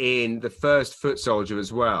referenced in the first Footsoldier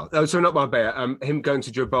as well. Oh, sorry, not Marbella. Him going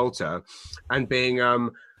to Gibraltar and being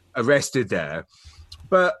arrested there.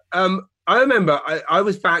 But I remember I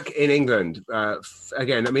was back in England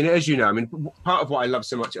again. I mean, as you know, I mean, part of what I love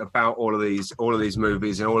so much about all of these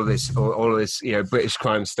movies and all of this, British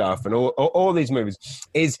crime stuff and all these movies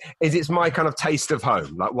is it's my kind of taste of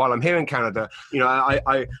home. Like while I'm here in Canada,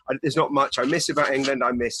 I there's not much I miss about England.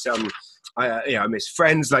 I miss I miss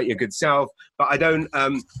friends like your good self, but I don't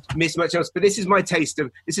miss much else. But this is my taste of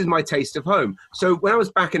home. So when I was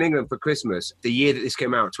back in England for Christmas, the year that this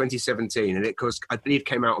came out, 2017, and it I believe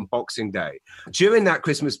came out on Boxing Day. During that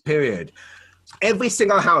Christmas period, every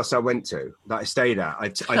single house I went to that I stayed at, I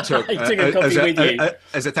took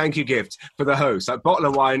as a thank you gift for the host, like bottle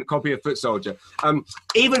of wine, copy of Footsoldier,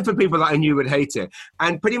 even for people that I knew would hate it,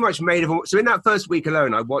 and pretty much made of. So in that first week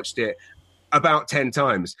alone, I watched it about 10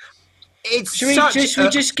 times. Should we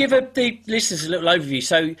just give the listeners a little overview?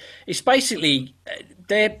 So it's basically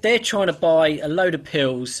they're trying to buy a load of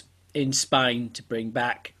pills in Spain to bring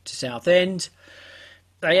back to Southend.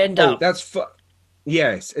 They end up.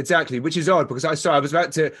 Yes, exactly. Which is odd because I was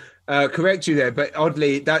about to correct you there, but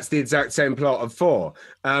oddly, that's the exact same plot of 4.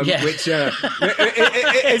 Which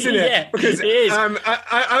isn't it? Yeah, because it is.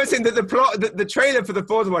 I was saying that the plot, the trailer for the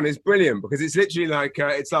 4th one is brilliant because it's literally like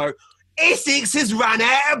it's like. Essex has run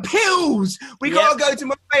out of pills. We got to go to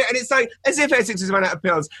Marbella. And it's like as if Essex has run out of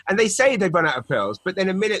pills. And they say they've run out of pills. But then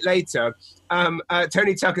a minute later,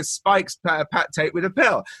 Tony Tucker spikes Pat Tate with a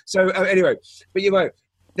pill. So anyway, but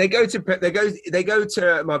they go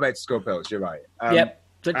to Marbella to score pills. You're right. Yep.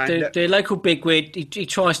 The local bigwig, he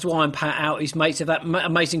tries to iron Pat out. His mates have that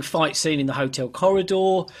amazing fight scene in the hotel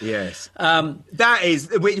corridor. Yes. That is,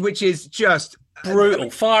 which is just... brutal.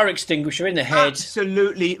 Fire extinguisher in the head.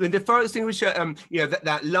 Absolutely. The fire extinguisher,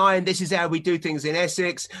 that line, this is how we do things in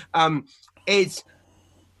Essex. It's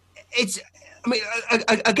I mean,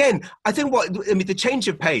 again, I think the change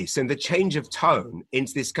of pace and the change of tone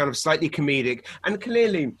into this kind of slightly comedic and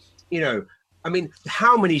clearly, I mean,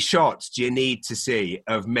 how many shots do you need to see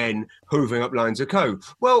of men hoovering up lines of coke?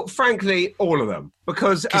 Well, frankly, all of them.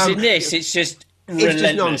 Because in this, it's just relentless. It's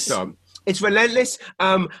just non-stop. It's relentless,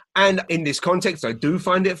 and in this context, I do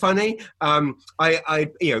find it funny.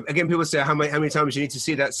 Again, people say how many times you need to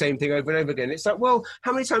see that same thing over and over again. It's like, well,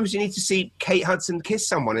 how many times do you need to see Kate Hudson kiss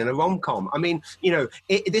someone in a rom-com? I mean,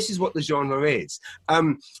 this is what the genre is.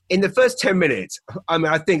 In the first 10 minutes, I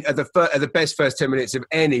mean, I think are the best first 10 minutes of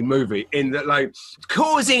any movie. In that, like,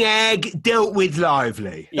 causing egg dealt with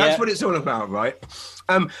lively. That's what it's all about, right?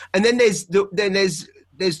 And then there's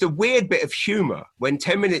the weird bit of humor when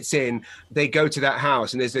 10 minutes in, they go to that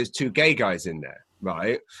house and there's those 2 gay guys in there,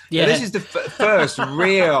 right? Yeah. Now, this is the first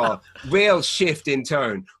real shift in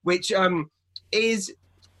tone, which is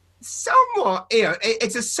somewhat,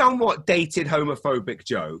 it's a somewhat dated homophobic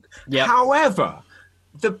joke. Yep. However,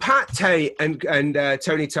 the Pat Tate and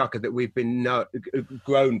Tony Tucker that we've been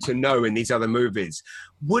grown to know in these other movies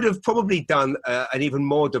would have probably done an even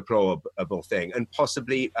more deplorable thing and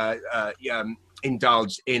possibly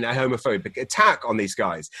indulged in a homophobic attack on these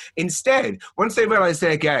guys. Instead, once they realise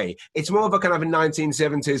they're gay, it's more of a kind of a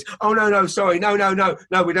 1970s, oh, no, sorry, no,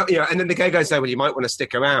 we don't, and then the gay guys say, well, you might want to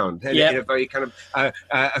stick around in a very kind of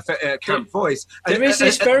camp voice. There is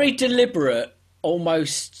this very deliberate,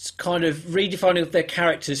 almost kind of redefining of their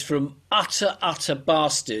characters from utter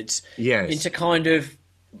bastards into kind of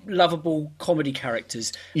lovable comedy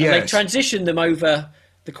characters. And they transition them over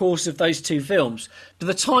the course of those 2 films. By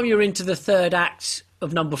the time you're into the 3rd act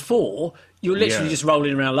of number 4, you're literally just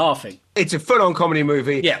rolling around laughing. It's a full-on comedy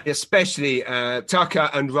movie, especially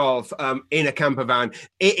Tucker and Rolf in a camper van.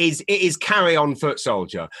 It is carry-on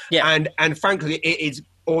Footsoldier. And frankly, it is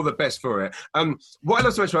all the best for it. What I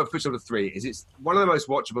love so much about Footsoldier 3 is it's one of the most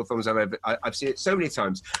watchable films I've seen it so many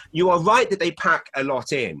times. You are right that they pack a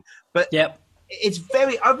lot in, but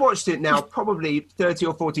I've watched it now probably 30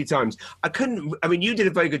 or 40 times. You did a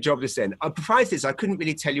very good job this then. I preface this, I couldn't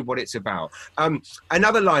really tell you what it's about.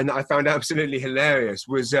 Another line that I found absolutely hilarious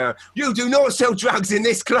was, you do not sell drugs in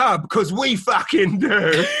this club because we fucking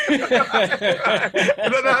do.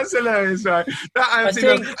 That's hilarious, right?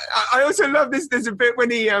 I also love this. There's a bit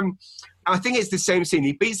when he, I think it's the same scene.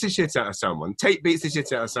 He beats the shit out of someone. Tate beats the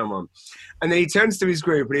shit out of someone. And then he turns to his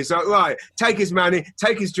group and he's like, right, take his money,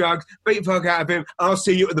 take his drugs, beat the fuck out of him, I'll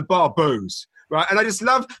see you at the bar, booze. right? And I just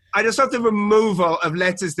love the removal of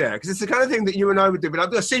letters there, because it's the kind of thing that you and I would do. But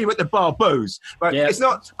I'll see you at the bar, booze, right? Yeah. It's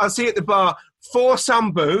not, I'll see you at the bar for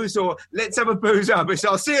some booze, or let's have a booze up. It's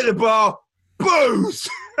I'll see you at the bar, booze.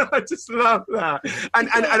 I just love that. And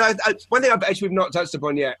I, one thing we've not touched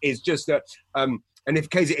upon yet is just that, and in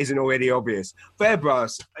case it isn't already obvious,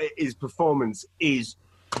 Fairbrass, his performance is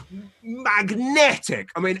magnetic.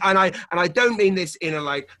 I mean, and I don't mean this in a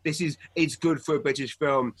like, it's good for a British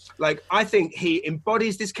film. Like, I think he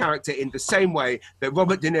embodies this character in the same way that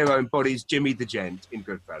Robert De Niro embodies Jimmy the Gent in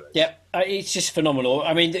Goodfellas. Yeah, it's just phenomenal.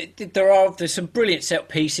 I mean, there's some brilliant set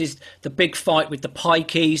pieces. The big fight with the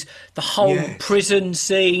Pikeys, the whole prison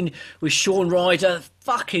scene with Shaun Ryder.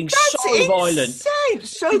 Fucking so violent.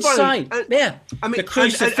 So violent. Yeah. I mean, the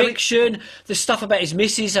crucifixion, the stuff about his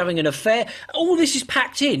missus having an affair. All this is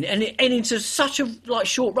packed in and into such a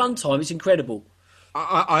short run time. It's incredible.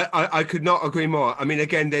 I could not agree more. I mean,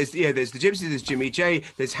 again, there's the Gypsy, there's Jimmy J,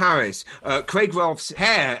 there's Harris. Craig Rolfe's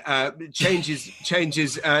hair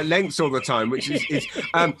changes lengths all the time, which is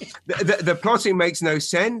the plotting makes no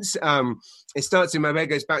sense. It starts in my bed,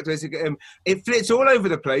 goes back to it. It flits all over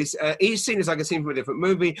the place. Each scene is like a scene from a different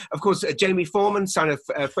movie. Of course, Jamie Foreman, son of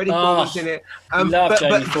Freddie Foreman's in it. Love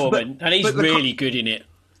Jamie Foreman, and he's really good in it.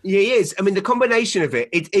 Yeah, he is. I mean, the combination of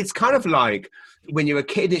it's kind of like when you're a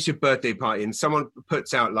kid, it's your birthday party, and someone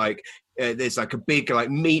puts out there's like a big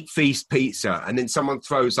meat feast pizza, and then someone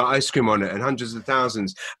throws ice cream on it and hundreds of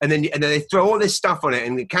thousands, and then they throw all this stuff on it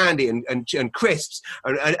and candy and crisps,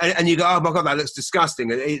 and you go, oh my God, that looks disgusting.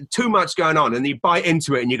 Too much going on, and you bite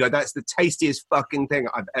into it and you go, that's the tastiest fucking thing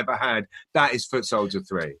I've ever had. That is Footsoldier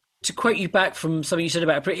 3. To quote you back from something you said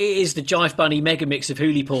about it is the Jive Bunny mega mix of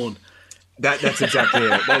hoolie porn. That's exactly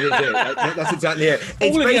it. That is it. That's exactly it.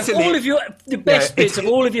 It's all of the best bits of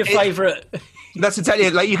all of your favourite. That's exactly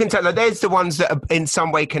it. Like, you can tell, there's the ones that are in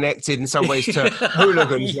some way connected in some ways to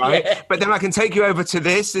hooligans, right? Yeah. But then I can take you over to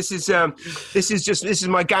this. This is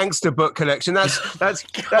my gangster book collection.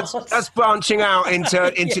 That's branching out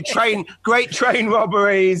into great train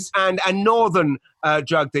robberies and northern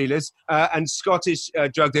drug dealers and Scottish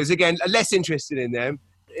drug dealers. Again, less interested in them.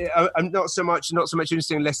 I'm not so much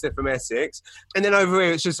interested unless they're from Essex. And then over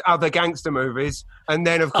here, it's just other gangster movies. And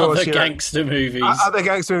then, of course, other gangster movies.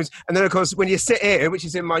 And then, of course, when you sit here, which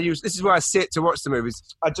is in my use, this is where I sit to watch the movies.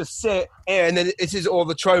 I just sit here, and then this is all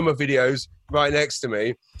the trauma videos right next to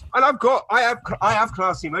me. And I have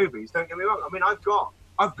classy movies. Don't get me wrong. I mean,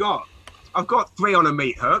 I've got 3 on a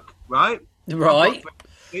meat hook, right? Right.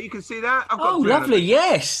 You can see that? Lovely,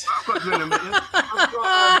 yes. I've got 3 on a meat hook.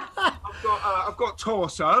 I've got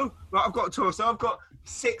torso. Right, I've got torso. I've got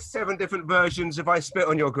 6-7 different versions of I Spit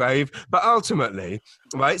on Your Grave. But ultimately,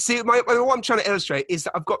 right, see, what I'm trying to illustrate is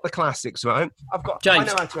that I've got the classics, right? James, I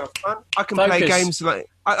know how to have fun. I can play games like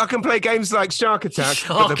I can play games like Shark Attack.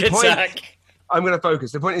 I'm going to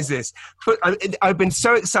focus. The point is this. I've been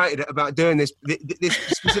so excited about doing this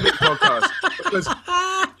specific podcast because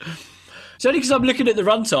it's only because I'm looking at the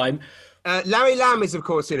runtime. Larry Lamb is, of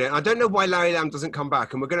course, in it. I don't know why Larry Lamb doesn't come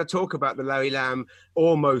back, and we're going to talk about the Larry Lamb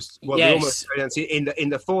almost in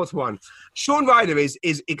the fourth one. Shaun Ryder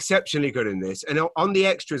is exceptionally good in this, and on the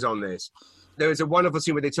extras on this, there is a wonderful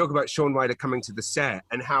scene where they talk about Shaun Ryder coming to the set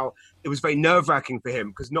and how it was very nerve-wracking for him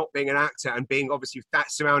because not being an actor and being obviously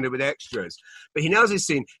that surrounded with extras. But he nails this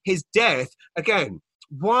scene. His death, again,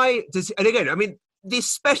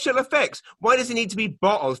 these special effects, why does he need to be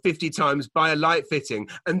bottled 50 times by a light fitting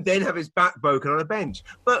and then have his back broken on a bench?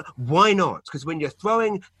 But why not? Because when you're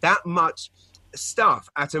throwing that much stuff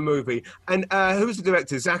at a movie, and who's the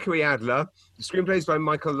director? Zachary Adler. The screenplay is by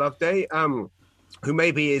Michael Loveday, who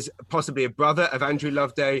maybe is possibly a brother of Andrew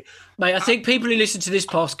Loveday. Mate, I think people who listen to this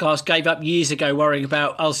podcast gave up years ago worrying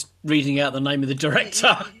about us reading out the name of the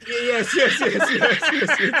director. Yes.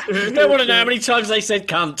 Don't want to know how many times they said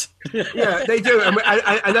cunt. Yeah, they do,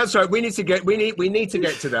 and that's right. We need to get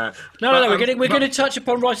to that. No, we're going to touch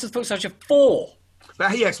upon Rise of the Footsoldier 4.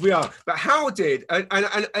 But yes, we are. But how did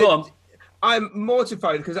I'm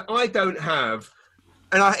mortified because I don't have.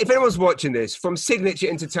 And if anyone's watching this, from Signature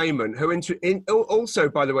Entertainment, who also,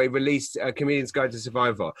 by the way, released Comedian's Guide to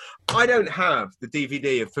Survival, I don't have the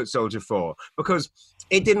DVD of Footsoldier 4 because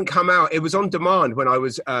it didn't come out. It was on demand when I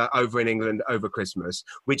was over in England over Christmas,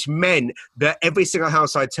 which meant that every single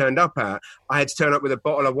house I turned up at, I had to turn up with a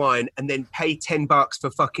bottle of wine and then pay $10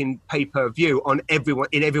 for fucking pay-per-view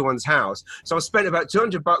in everyone's house. So I spent about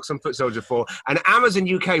 $200 on Footsoldier 4, and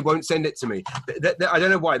Amazon UK won't send it to me. I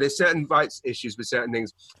don't know why. There's certain rights issues with certain things.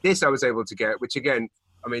 This I was able to get, which again,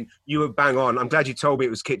 I mean, you were bang on. I'm glad you told me it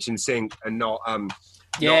was kitchen sink and not.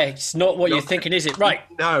 It's not what you're thinking, is it? Right.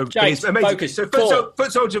 No, James, it's amazing. Focus. So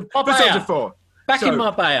Footsoldier 4. Back in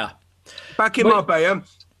Marbella. Marbella.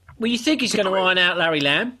 Well, you think he's going to iron out Larry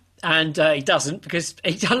Lamb, and he doesn't, because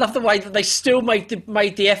I love the way that they still made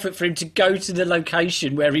the effort for him to go to the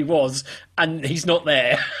location where he was, and he's not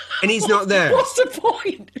there. And he's not there. What's the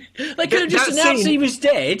point? They could have just announced he was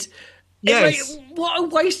dead. Yes. What a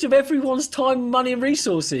waste of everyone's time, money and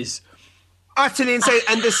resources. Utterly insane.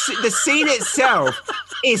 And the scene itself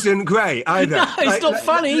isn't great either. No, it's not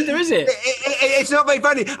funny either, is it? It's not very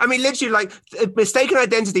funny. I mean, literally, like, mistaken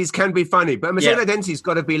identities can be funny, but a mistaken identity's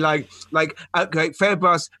got to be like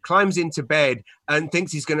Fairbrass climbs into bed and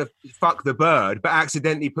thinks he's going to fuck the bird, but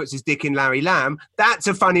accidentally puts his dick in Larry Lamb. That's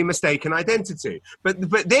a funny mistaken identity. But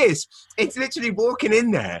this, it's literally walking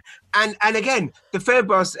in there. And again, the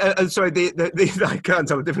Fairbrass, I can't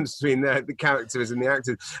tell the difference between the characters and the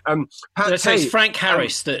actors. So it's Frank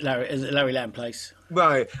Harris that Larry Lamb plays.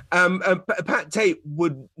 Right. Pat Tate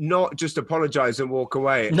would not just apologise and walk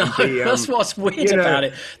away. No, that's what's weird about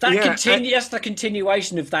it. That's the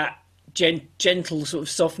continuation of that gentle sort of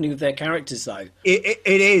softening of their characters, though. It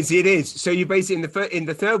is. So you basically in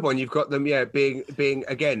the third one, you've got them, being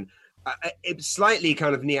again slightly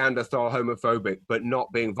kind of Neanderthal homophobic, but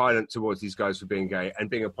not being violent towards these guys for being gay and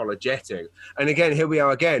being apologetic. And again, here we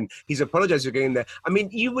are again. He's apologising for getting there. I mean,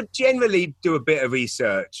 you would generally do a bit of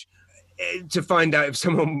research to find out if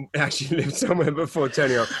someone actually lived somewhere before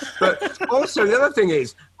turning up. But also, the other thing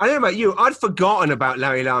is, I don't know about you, I'd forgotten about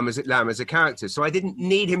Larry Lamb as a character, so I didn't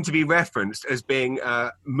need him to be referenced as being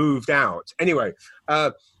moved out. Anyway,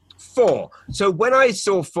 4. So when I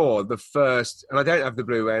saw 4, the first, and I don't have the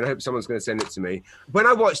Blu-ray, and I hope someone's going to send it to me. When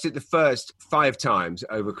I watched it the first 5 times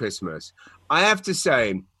over Christmas, I have to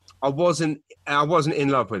say I wasn't in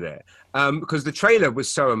love with it. Because the trailer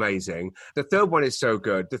was so amazing. The third one is so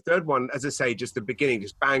good. The third one, as I say, just the beginning,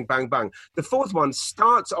 just bang, bang, bang. The fourth one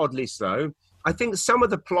starts oddly slow. I think some of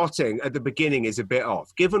the plotting at the beginning is a bit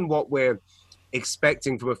off. Given what we're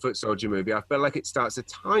expecting from a Footsoldier movie, I feel like it starts a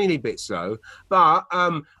tiny bit slow. But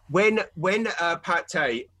when Pat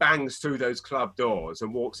Tate bangs through those club doors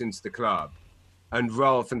and walks into the club, and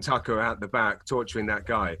Rolf and Tucker are out the back torturing that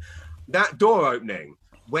guy, that door opening,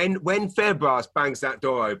 when Fairbrass bangs that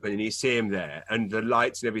door open and you see him there and the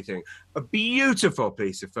lights and everything, a beautiful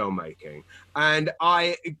piece of filmmaking. And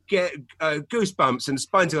I get goosebumps and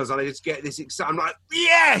spine tingles, and I just get this excitement. I'm like,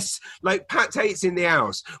 yes! Like Pat Tate's in the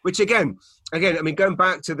house, which again, I mean, going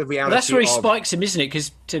back to the reality. Well, that's where he spikes him, isn't it?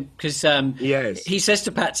 Because yes. He says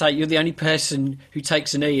to Pat Tate, "You're the only person who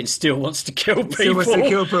takes an E and still wants to kill people." Still wants to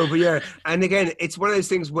kill people, yeah. And again, it's one of those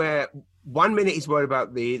things where 1 minute he's worried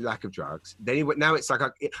about the lack of drugs. Then now it's like,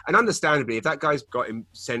 and understandably, if that guy's got him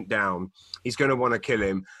sent down, he's going to want to kill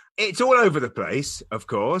him. It's all over the place, of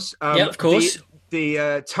course. Yeah, of course.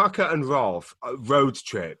 The Tucker and Rolf road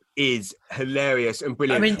trip is hilarious and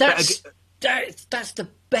brilliant. I mean, that's the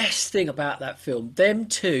best thing about that film. Them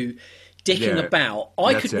two dicking about.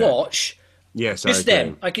 I could watch just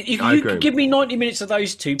them. You could give me 90 minutes of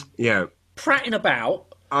those two prattling about.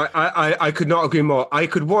 I could not agree more. I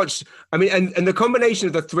could watch, I mean, and the combination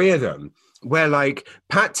of the three of them, where like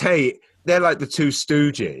Pat Tate, they're like the two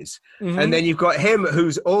stooges. Mm-hmm. And then you've got him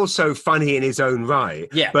who's also funny in his own right,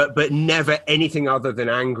 but never anything other than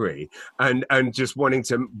angry and just wanting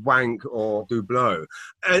to wank or do blow.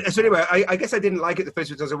 And so anyway, I guess I didn't like it the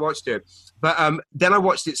first time I watched it, but then I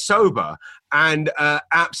watched it sober and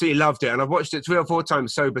absolutely loved it. And I've watched it 3 or 4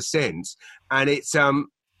 times sober since. And it's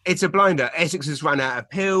a blinder. Essex has run out of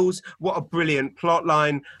pills. What a brilliant plot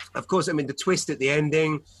line. Of course, I mean, the twist at the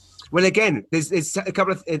ending. Well, again, there's a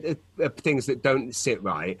couple of things that don't sit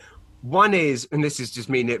right. One is, and this is just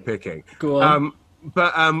me nitpicking. Go on.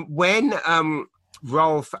 But when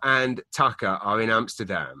Rolf and Tucker are in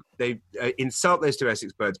Amsterdam, they insult those two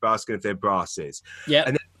Essex birds by asking if they're brasses. Yeah.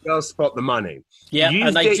 And then the girls spot the money. Yeah,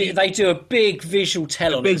 and they do a big visual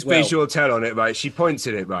tell on it as well. Big visual tell on it, right? She points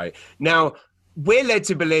at it, right? Now, we're led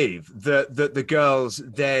to believe that the girls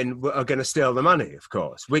then are going to steal the money, of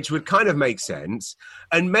course, which would kind of make sense.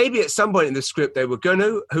 And maybe at some point in the script they were going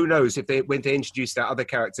to. Who knows when they introduce that other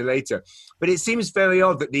character later. But it seems very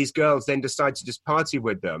odd that these girls then decide to just party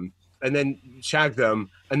with them and then shag them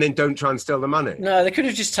and then don't try and steal the money. No, they could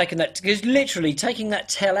have just taken that, because literally taking that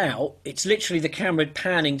tell out, it's literally the camera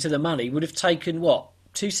panning to the money would have taken,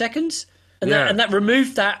 2 seconds? And that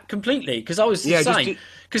removed that completely, because I was saying,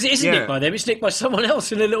 because it isn't nicked by them, it's nicked by someone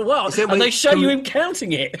else in a little while, and they show you him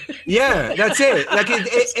counting it. Yeah, that's it. Like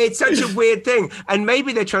it's such a weird thing, and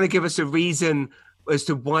maybe they're trying to give us a reason as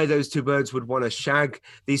to why those two birds would want to shag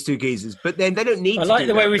these two geezers. But then they don't need to. I like do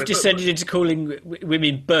the way that. we've descended into calling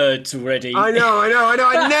women birds already. I know.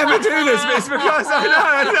 I never do this, but it's because I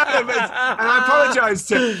know. And I apologise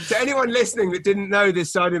to anyone listening that didn't know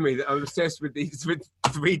this side of me, that I'm obsessed with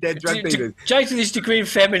three dead drug dealers. Jake, to this degree of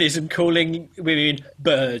feminism, calling women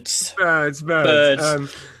birds. Birds.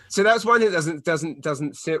 So that's one that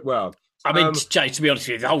doesn't sit well. I mean, Jay, to be honest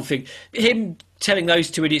with you, the whole thing, him telling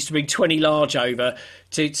those two idiots to bring 20 large over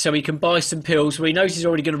so he can buy some pills where he knows he's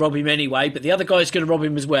already going to rob him anyway, but the other guy's going to rob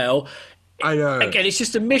him as well. I know. Again, it's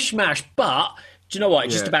just a mishmash, but do you know what? It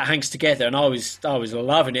just about hangs together, and I was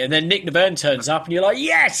loving it. And then Nick Naverne turns up, and you're like,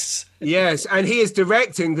 yes! Yes, and he is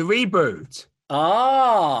directing the reboot.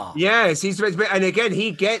 Ah, yes, and again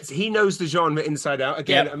he knows the genre inside out.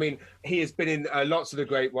 Again, Yep. I mean, he has been in lots of the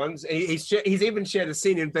great ones. He's even shared a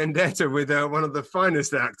scene in Vendetta with one of the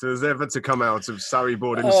finest actors ever to come out of Surrey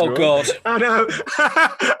boarding school. Oh God,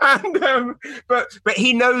 I know. but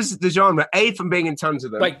he knows the genre from being in tons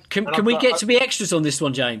of them. Wait, can we get to be extras on this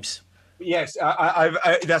one, James? Yes,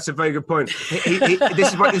 that's a very good point.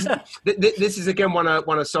 This is again one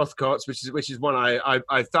of Sothcott's, which is one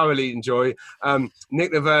I thoroughly enjoy.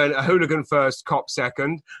 Nick Naverne, a hooligan first, cop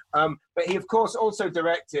second. But he of course also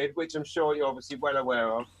directed, which I'm sure you're obviously well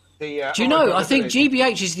aware of. Do you know? I think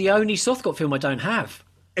GBH is the only Sothcott film I don't have.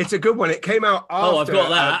 It's a good one. It came out after... Oh, I've got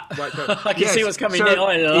that. I can see what's coming now.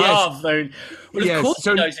 I love those. Well, of course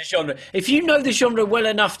he knows the genre. If you know the genre well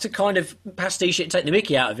enough to kind of pastiche it and take the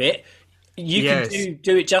mickey out of it, you can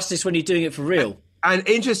do it justice when you're doing it for real. And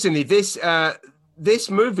interestingly, this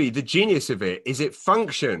movie, the genius of it is it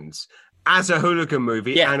functions as a hooligan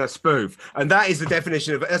movie and a spoof, and that is the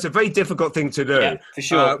definition of it. That's a very difficult thing to do. Yeah, for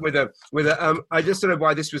sure. I just don't know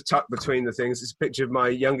why this was tucked between the things. It's a picture of my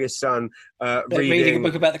youngest son reading a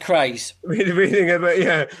book about the craze. Reading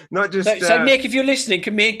about not just. So Nick, if you're listening,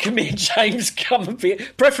 can me and James come and be,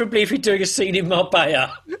 preferably if you're doing a scene in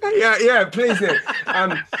Marbella. Yeah, please, Nick.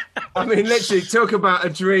 I mean, literally, talk about a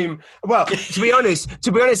dream. Well, to be honest,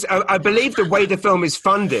 I believe the way the film is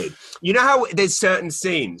funded. You know how there's certain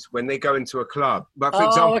scenes when they go into a club. But for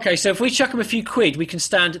example, okay. So if we chuck them a few quid, we can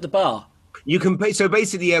stand at the bar. You can pay. So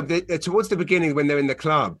basically, towards the beginning when they're in the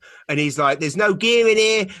club, and he's like, "There's no gear in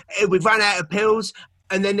here. We've run out of pills."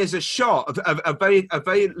 And then there's a shot of a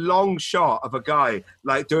very long shot of a guy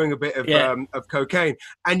like doing a bit of cocaine,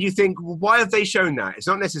 and you think, well, why have they shown that? It's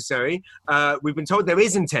not necessary. We've been told there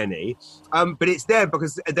isn't any, but it's there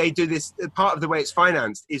because they do this. Part of the way it's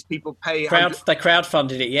financed is people pay. They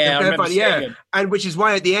crowdfunded it, I remember seeing it. And which is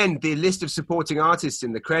why at the end the list of supporting artists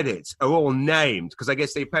in the credits are all named because I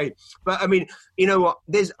guess they paid. But I mean, you know what?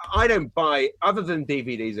 I don't buy other than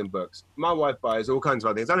DVDs and books. My wife buys all kinds of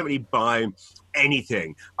other things. I don't really buy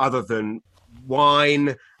anything other than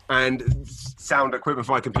wine and sound equipment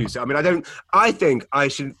for my computer. I mean, I think I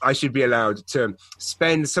should be allowed to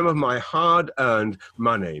spend some of my hard-earned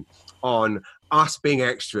money on us being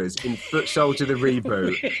extras in Footsoldier the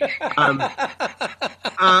reboot.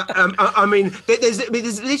 I mean,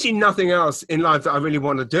 there's literally nothing else in life that I really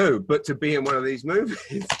want to do but to be in one of these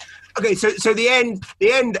movies. Okay, so the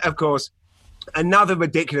end, of course, another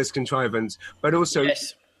ridiculous contrivance, but also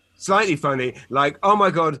slightly funny. Like, oh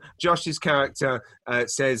my God, Josh's character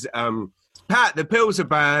says, Pat, the pills are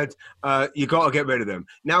bad. You got to get rid of them.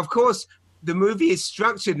 Now, of course, the movie is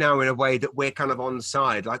structured now in a way that we're kind of on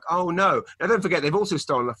side. Like, oh no. Now, don't forget, they've also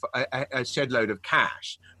stolen a shed load of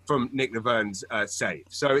cash from Nick Naverne's safe.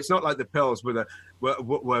 So it's not like the pills were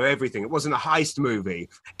everything. It wasn't a heist movie.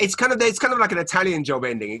 It's kind of like an Italian Job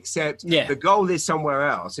ending, except the goal is somewhere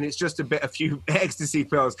else, and it's just a few ecstasy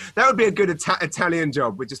pills. That would be a good Italian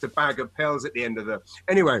Job with just a bag of pills at the end of the.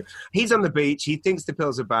 Anyway, he's on the beach. He thinks the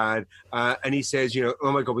pills are bad, and he says,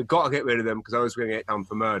 oh my God, we've got to get rid of them because I was going to get done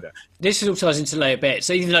for murder. This all ties into Leia Betts,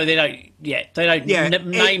 so even though they don't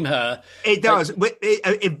name her. It does.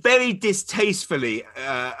 A very distastefully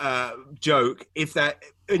joke, if that.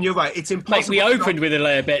 And you're right, it's impossible. Mate, we opened with a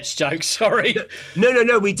Leia Betts joke, sorry.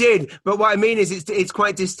 No, we did. But what I mean is it's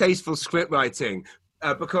quite distasteful script writing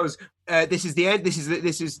because this is the end. This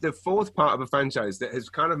is the fourth part of a franchise that has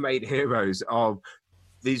kind of made heroes of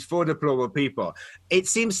these four deplorable people. It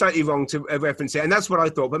seems slightly wrong to reference it, and that's what I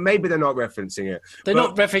thought, but maybe they're not referencing it. They're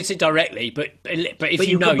not referencing it directly, but if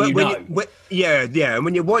you know, you know. Yeah, and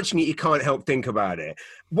when you're watching it, you can't help think about it.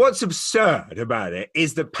 What's absurd about it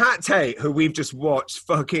is that Pat Tate, who we've just watched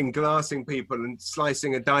fucking glassing people and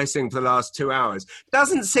slicing and dicing for the last 2 hours,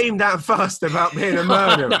 doesn't seem that fussed about being a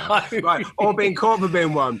murderer, right? Or being caught for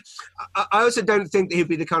being one. I also don't think that he'd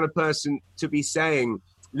be the kind of person to be saying,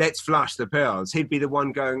 let's flush the pills. He'd be the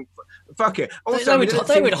one going, fuck it. Also,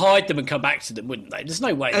 they would hide them and come back to them, wouldn't they? There's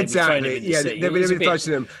no way they'd be throwing them in the sea. They'd be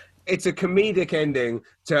flushing them. It's a comedic ending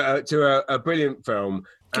to a brilliant film.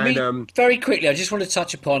 Very quickly, I just want to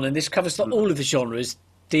touch upon, and this covers all of the genres,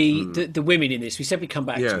 the women in this. We said we'd come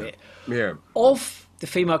back to it. Yeah. Of the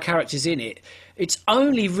female characters in it, it's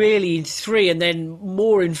only really in 3 and then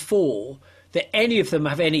more in 4 that any of them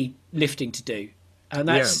have any lifting to do. And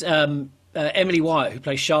that's Emily Wyatt, who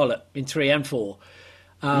plays Charlotte in 3 and 4.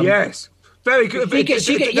 Yes. Very good.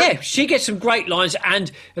 She gets some great lines,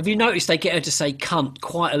 and have you noticed they get her to say "cunt"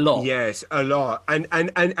 quite a lot? Yes, a lot,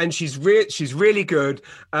 and she's really good.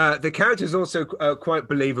 The character is also quite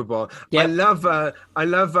believable. Yep. I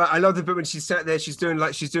love the bit when she's sat there. She's doing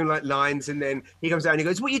like lines, and then he comes down and he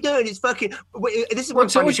goes, "What are you doing? It's fucking." This is one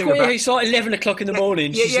funny thing about. It's like 11 o'clock in the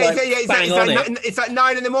morning. It's like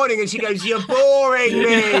 9 in the morning, and she goes, "You're boring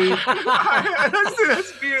me."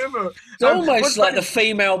 That's beautiful. It's almost like the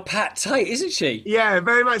female Pat Tate, isn't she? Yeah,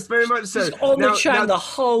 very much so. She's on the chat the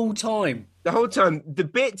whole time. The whole time. The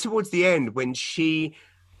bit towards the end when they,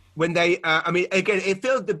 it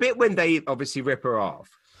feels the bit when they obviously rip her off.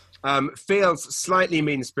 Feels slightly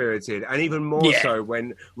mean-spirited, and even more so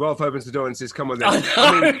when Rolf opens the door and says, "Come on, then."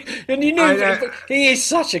 And you knew he is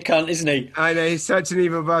such a cunt, isn't he? I know, he's such an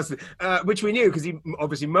evil bastard, which we knew because he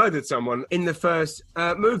obviously murdered someone in the first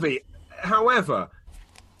movie. However,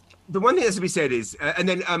 the one thing that's to be said is, and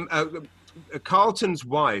then Carlton's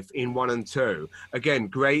wife in 1 and 2, again,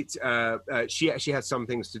 great. She actually has some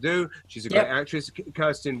things to do. She's a great actress.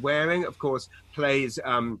 Kirsten Waring, of course, plays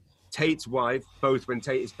Tate's wife, both when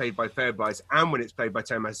Tate is played by Fairbrice and when it's played by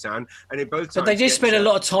Thomas Hassan. And in both times, but they did spend a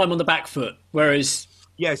lot of time on the back foot, whereas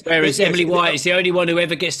Emily White is the only one who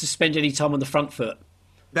ever gets to spend any time on the front foot.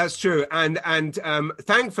 That's true, and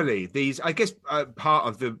thankfully, these, I guess, part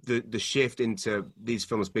of the shift into these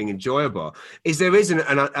films being enjoyable is there isn't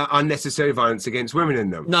an unnecessary violence against women in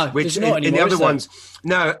them. No, which there's not in anymore, the other ones,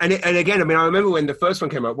 no. And again, I mean, I remember when the first one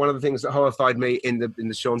came out, one of the things that horrified me in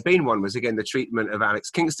the Sean Bean one was again the treatment of Alex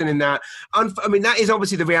Kingston in that. I mean, that is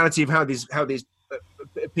obviously the reality of how these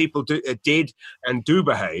people did and do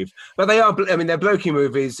behave, but they are. I mean, they're blokey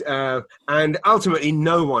movies, and ultimately,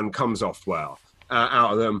 no one comes off well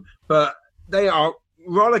out of them, but they are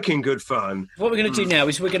rollicking good fun. What we're going to do now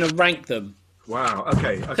is we're going to rank them. Wow.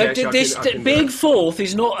 Okay. Being fourth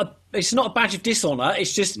is not a badge of dishonour.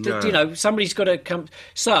 It's just somebody's got to come.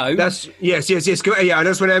 So that's yes. Yeah, I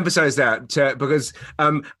just want to emphasise that because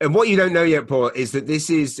and what you don't know yet, Paul, is that this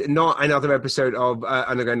is not another episode of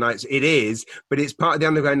Underground Nights. It is, but it's part of the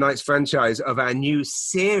Underground Nights franchise of our new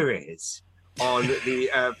series on the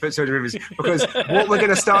Footsoldier movies, because what we're going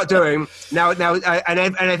to start doing now, and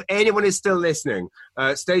if anyone is still listening,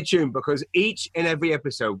 stay tuned, because each and every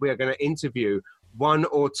episode we are going to interview 1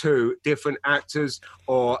 or 2 different actors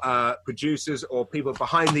or producers or people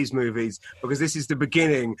behind these movies, because this is the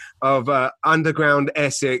beginning of Underground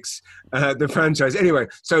Essex, the franchise. Anyway,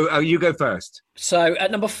 so you go first. So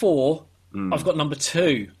at number 4, I've got number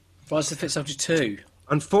 2, Rise of the Footsoldier 2.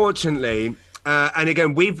 Unfortunately, and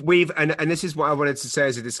again, and this is what I wanted to say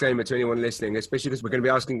as a disclaimer to anyone listening, especially because we're going to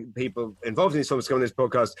be asking people involved in these films to come on this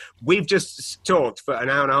podcast. We've just talked for an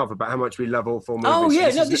hour and a half about how much we love all 4 movies. Oh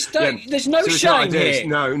yeah, there's no shame here.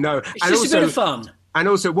 No. It's just a bit of fun. And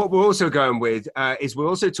also, what we're also going with is we're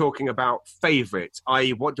also talking about favourites,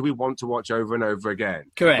 i.e., what do we want to watch over and over again?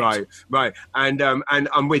 Correct. Right. And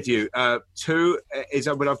I'm with you. 2 is,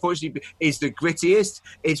 but unfortunately, is the grittiest.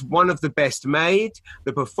 It's one of the best made.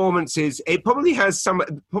 The performances, it probably has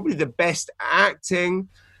probably the best acting.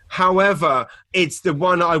 However, it's the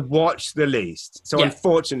one I watched the least. So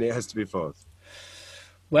unfortunately, it has to be 4th.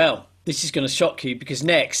 Well, this is going to shock you, because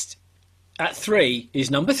next, at 3, is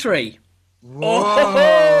number 3. Whoa!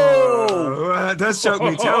 That shocked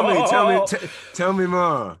me. Tell me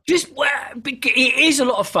more. It is a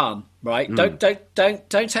lot of fun, right? Don't take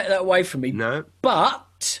that away from me. No,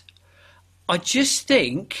 but I just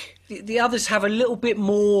think the others have a little bit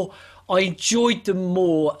more. I enjoyed them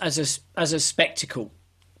more as a spectacle.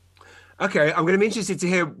 Okay, I'm going to be interested to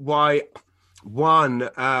hear why. One,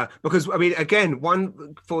 because I mean, again,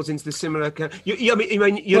 one falls into the similar. You're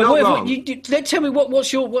not wrong. Tell me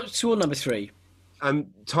what's your number 3?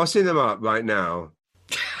 I'm tossing them up right now,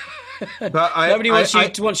 but nobody wants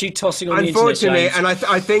you tossing on the internet. Unfortunately, and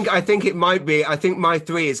I think it might be. I think my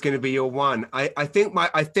 3 is going to be your 1. I think.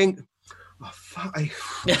 Oh fuck!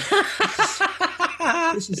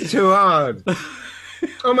 This is too hard.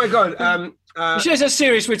 Oh my god! It shows how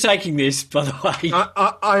serious we're taking this, by the way.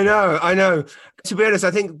 I know. To be honest,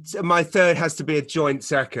 I think my third has to be a joint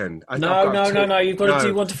second. No. You've got to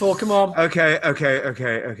do 1 to 4. Come on. Okay.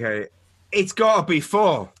 It's got to be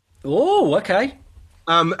 4. Oh, okay.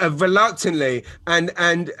 Reluctantly,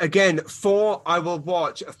 and again, 4 I will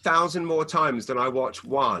watch 1,000 more times than I watch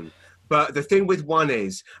 1. But the thing with 1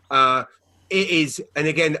 is, it is, and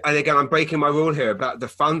again, I'm breaking my rule here about the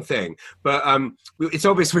fun thing, but it's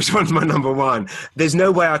obvious which one's my number 1. There's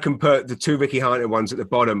no way I can put the 2 Ricky Hartnett ones at the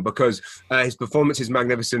bottom because his performance is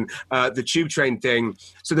magnificent. The tube train thing.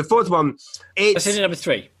 So the 4th one, that's in number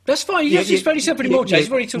 3. That's fine. You don't have to explain yourself anymore, James.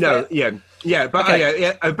 You've already talked about it. But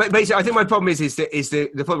okay. But basically, I think my problem is that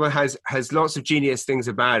the 4th one has lots of genius things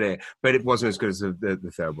about it, but it wasn't as good as the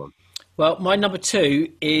 3rd one. Well, my number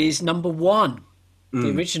 2 is number 1, the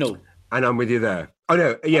original. And I'm with you there. Oh,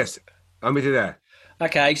 no, yes, I'm with you there.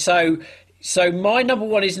 Okay, so my number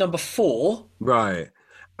 1 is number 4. Right.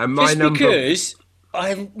 And my number... because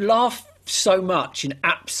I laughed so much and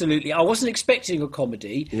absolutely... I wasn't expecting a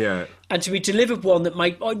comedy. Yeah. And to be delivered one that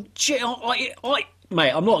made...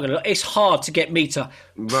 mate, I'm not going to... It's hard to get me to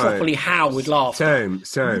properly howl with laughter.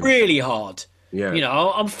 Same. Really hard. Yeah. You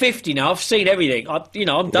know, I'm 50 now. I've seen everything.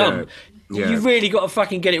 I'm done. Yeah. You really got to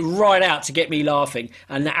fucking get it right out to get me laughing,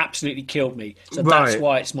 and that absolutely killed me. So that's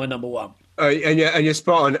why it's my number 1. And you're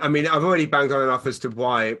spot on. I mean, I've already banged on enough as to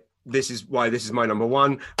why this is my number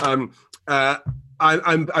 1. I'm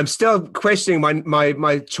still questioning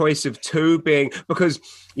my choice of 2 being, because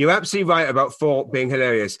you're absolutely right about 4 being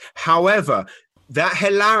hilarious. However, that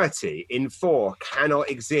hilarity in 4 cannot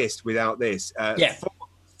exist without this.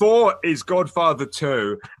 4 is Godfather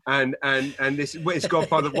 2, and this is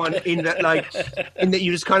Godfather 1 in that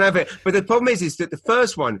you just can't have it. But the problem is that the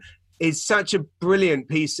first one is such a brilliant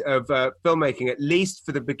piece of filmmaking, at least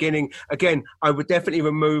for the beginning. Again, I would definitely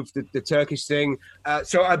remove the Turkish thing.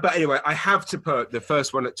 But anyway, I have to put the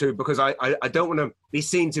first one at 2 because I don't want to be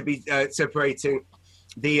seen to be separating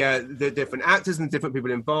the different actors and the different people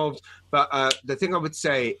involved. But the thing I would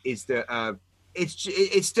say is that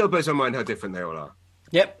it still blows my mind how different they all are.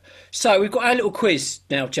 Yep. So we've got our little quiz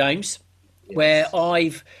now, James, where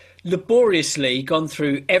I've laboriously gone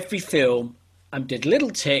through every film and did a little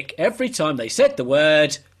tick every time they said the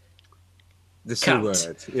word. The C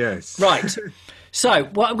word, yes. Right. So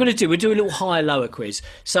what I'm going to do, we'll do a little higher-lower quiz.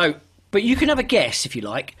 So, but you can have a guess if you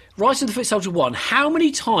like. Rise of the Foot Soldier 1, how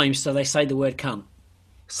many times do they say the word cunt?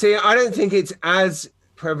 See, I don't think it's as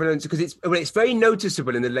prevalent because it's very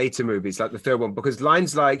noticeable in the later movies, like the 3rd one, because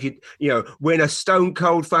lines like when a stone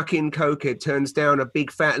cold fucking cokehead turns down a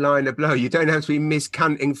big fat line of blow, you don't have to be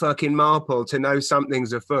miscunting fucking Marple to know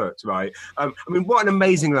something's afoot, right? I mean, what an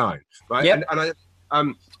amazing line, right? Yep.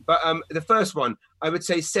 But the first one, I would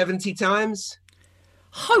say 70 times.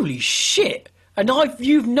 Holy shit! And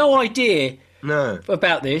you've no idea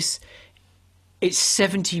about this. It's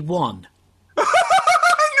 71. No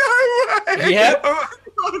way! Yep.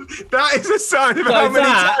 That is a sign of how many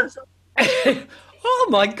times. Oh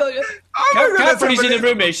my god! Catherine's in the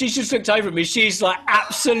room here. She's just looked over at me. She's like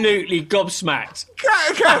absolutely gobsmacked.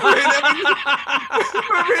 Catherine,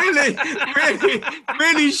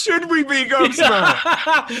 really, should we be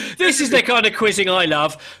gobsmacked? This is the kind of quizzing I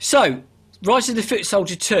love. So, Rise of the Foot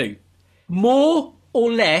Soldier 2, more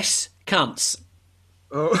or less cunts?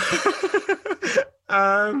 Oh.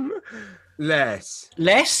 Less.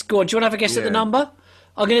 Less? Go on. Do you want to have a guess at the number?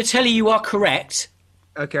 I'm going to tell you are correct.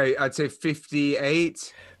 Okay, I'd say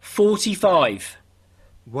 58. 45.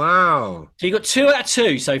 Wow. So you got 2 out of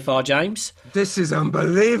 2 so far, James. This is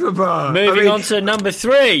unbelievable. Moving on to number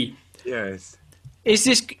 3. Yes.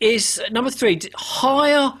 Is number 3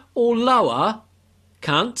 higher or lower,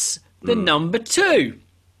 cunts, than number 2?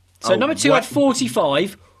 So number 2 had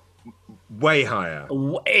 45. Way higher.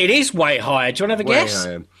 It is way higher. Do you want to have a guess?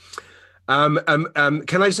 Higher.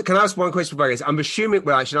 Can I ask one question before I guess? I'm assuming.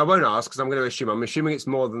 Well, actually, I won't ask because I'm going to assume. I'm assuming it's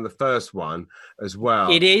more than the first one as well.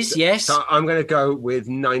 It is, yes. So I'm going to go with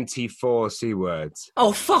 94 C words.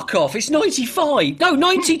 Oh, fuck off! It's 95. No,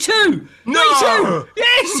 92. No. 92.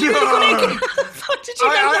 Yes, you got it. Fuck, did you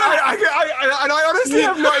know that? I honestly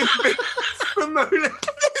have not even promoted.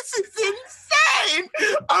 This is insane.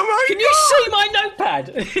 Oh my Can God. you see my notepad?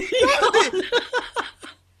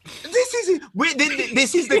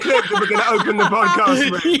 This is the clip that we're going to open the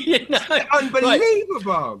podcast with.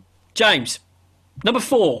 Unbelievable. Right. James, number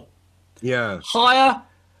 4. Yeah. Higher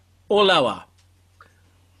or lower?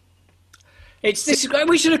 We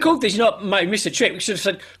should have called this, Mr. Trick. We should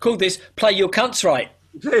have called this "Play Your Cunts Right."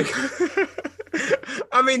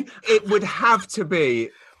 I mean, it would have to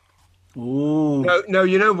be. Ooh. No.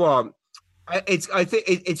 You know what? I think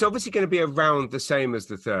it's obviously going to be around the same as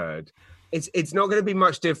the third. It's not going to be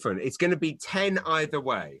much different. It's going to be 10 either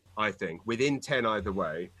way, I think, within 10 either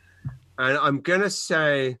way. And I'm going to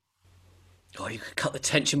say... Oh, you could cut the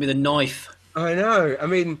tension with a knife. I know. I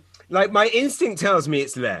mean, like, my instinct tells me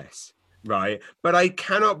it's less, right? But I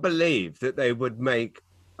cannot believe that they would make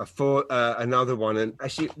another one. And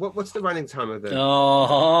actually, what's the running time of this?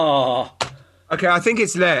 Oh. Okay, I think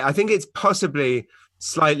it's less. I think it's possibly...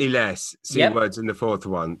 slightly less words in the fourth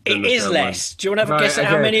one. It is less. One. Do you want to have a guess at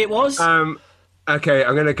how many it was? Okay,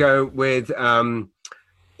 I'm going to go with,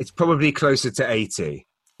 it's probably closer to 80.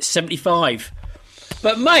 75.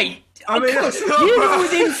 But, mate, I mean, you were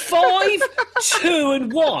within 5, 2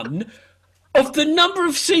 and 1 of the number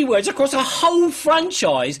of C words across a whole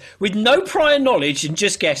franchise with no prior knowledge and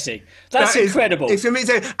just guessing. That's incredible. It's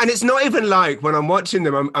amazing. And it's not even like when I'm watching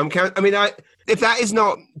them, if that is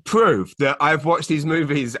not proof that I've watched these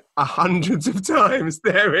movies hundreds of times,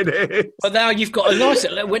 there it is. But now you've got a nice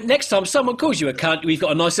little... Next time someone calls you a cunt, we've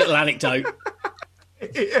got a nice little anecdote.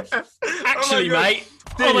 Yeah. Actually, mate,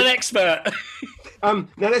 I'm an expert. Now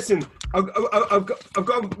listen, I've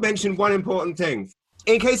got to mention one important thing.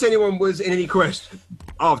 In case anyone was in any question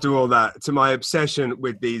after all that to my obsession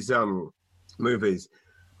with these movies,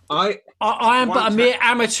 I am but a mere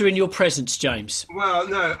amateur in your presence, James. Well,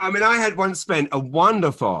 no, I mean, I had once spent a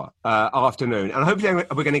wonderful afternoon, and hopefully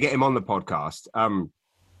we're going to get him on the podcast.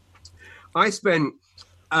 I spent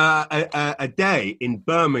a day in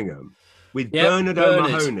Birmingham with Bernard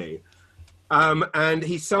O'Mahony. And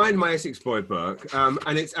he signed my Essex Boy book,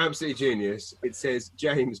 and it's absolutely genius. It says,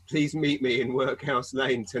 "James, please meet me in Workhouse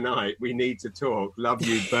Lane tonight. We need to talk. Love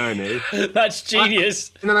you, Bernie." That's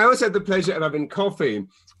genius. And then I also had the pleasure of having coffee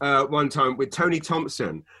one time with Tony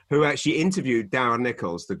Thompson, who actually interviewed Darren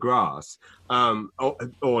Nichols, The Grass,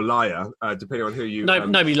 or Liar, depending on who you...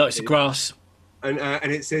 nobody likes The Grass.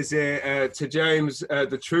 And it says to James,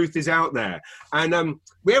 the truth is out there. And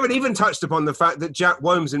we haven't even touched upon the fact that Jack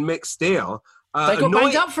Womes and Mick Steele... they got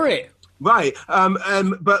banged up for it. Right.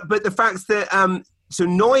 But the fact that... so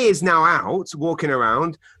Noy is now out, walking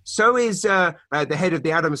around. So is the head of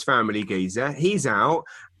the Addams Family geezer. He's out.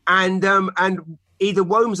 And either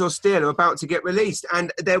Womes or Steele are about to get released.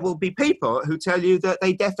 And there will be people who tell you that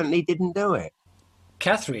they definitely didn't do it.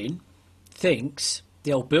 Catherine thinks...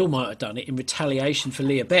 the old Bill might have done it in retaliation for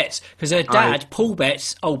Leah Betts, because her dad, Paul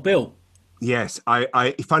Betts, old Bill. Yes,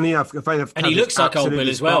 funny enough, and he looks like old Bill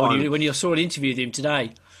as well. When you saw an interview with him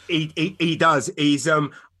today, he does. He's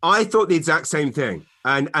I thought the exact same thing,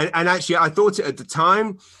 and actually I thought it at the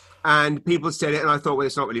time, and people said it, and I thought, well,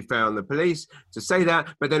 it's not really fair on the police to say that.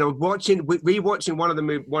 But then I'm rewatching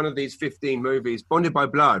one of these 15 movies, Bonded by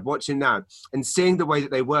Blood, watching that and seeing the way that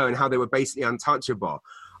they were and how they were basically untouchable.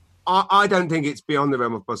 I don't think it's beyond the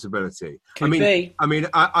realm of possibility. Could be.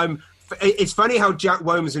 It's funny how Jack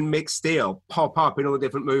Womes and Mick Steele pop up in all the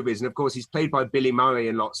different movies, and of course he's played by Billy Murray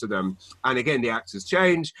in lots of them. And again, the actors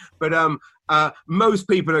change, but most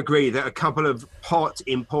people agree that a couple of pot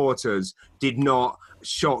importers did not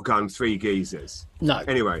shotgun 3 geezers. No.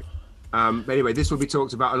 Anyway, this will be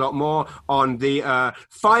talked about a lot more on the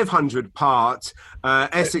 500-part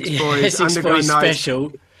Essex Boys Underground Night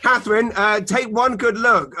special. Catherine, take one good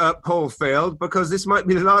look at Paul Field, because this might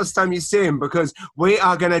be the last time you see him, because we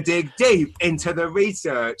are going to dig deep into the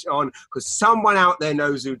research on, because someone out there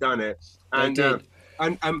knows who done it. And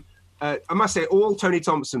I must say, all Tony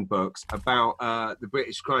Thompson books about the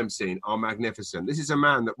British crime scene are magnificent. This is a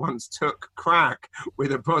man that once took crack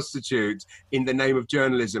with a prostitute in the name of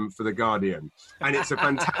journalism for The Guardian. And it's a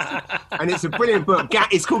fantastic, and it's a brilliant book.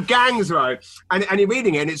 It's called Gangs, right? And you're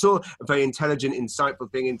reading it, and it's all a very intelligent,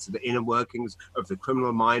 insightful thing into the inner workings of the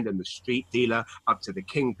criminal mind and the street dealer up to the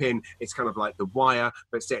kingpin. It's kind of like The Wire,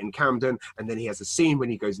 but set in Camden. And then he has a scene when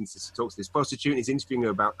he goes into talks to this prostitute, and he's interviewing her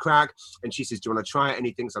about crack. And she says, "Do you want to try it?" And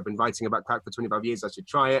he thinks, "I've been writing about crack for 25 years, I should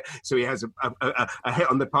try it." So he has a hit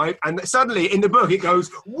on the pipe, and suddenly in the book it goes,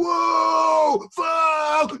 "Whoa,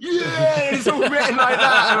 fuck, yeah!" And it's all written like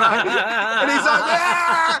that, right? And he's like,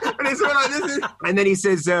 "Yeah!" And it's all like this. And then he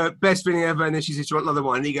says, "Best feeling ever." And then she says, "Do you want another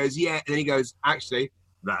one?" And he goes, "Yeah." And then he goes, "Actually,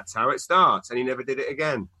 that's how it starts." And he never did it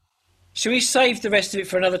again. Should we save the rest of it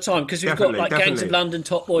for another time? Because we've got Gangs of London,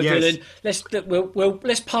 Top Boy, yes. Villain.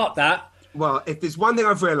 Let's park that. Well, if there's one thing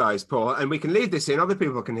I've realised, Paul, and we can leave this in, other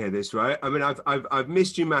people can hear this, right? I mean, I've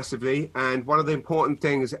missed you massively, and one of the important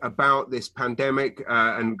things about this pandemic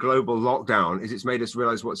and global lockdown is it's made us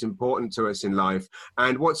realise what's important to us in life,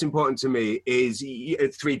 and what's important to me is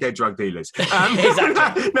 3 dead drug dealers.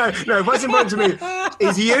 Exactly. No. What's important to me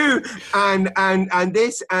is you and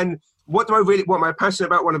this, and what am I passionate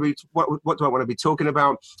about? What do I want to be talking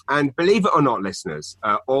about? And believe it or not, listeners,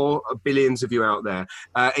 all billions of you out there,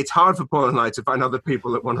 it's hard for Paul and I to find other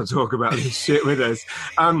people that want to talk about this shit with us.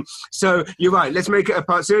 So you're right. Let's make it a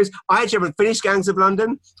part series. I actually haven't finished Gangs of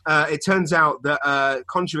London. It turns out that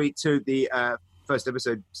contrary to the first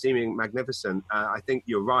episode seeming magnificent, I think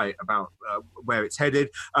you're right about where it's headed.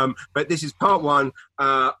 But this is part one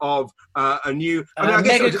of a new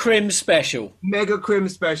Mega Crim special. Mega Crim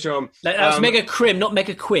special. That's Mega Crim, not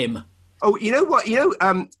Mega Quim. Oh, you know what? Here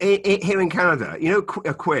in Canada,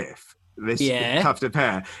 a quiff, this tuft of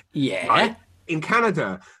hair. Yeah. Right? In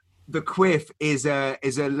Canada, the quiff is a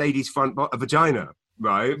lady's a vagina,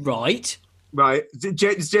 right? Right. Right,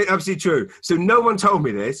 it's absolutely true. So no one told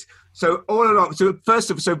me this. So all along,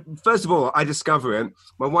 first of all, I discover it.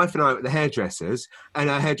 My wife and I are at the hairdressers, and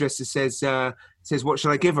our hairdresser says, "What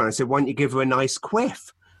should I give her?" And I said, "Why don't you give her a nice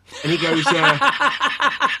quiff?" And he goes,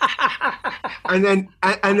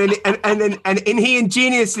 and he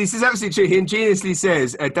ingeniously says, absolutely true. He ingeniously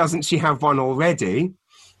says, "Doesn't she have one already?"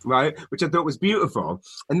 Right, which I thought was beautiful.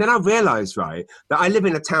 And then I realised, right, that I live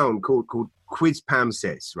in a town called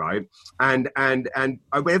Quispamsis, right? And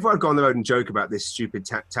whenever I'd go on the road and joke about this stupid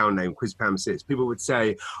town name, Quispamsis, people would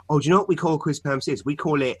say, "Oh, do you know what we call Quispamsis? We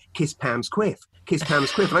call it Kiss Pam's Quiff. Kiss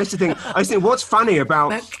Pam's Quiff." And I used to think, what's funny about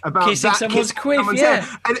kissing that someone's quiff? Yeah.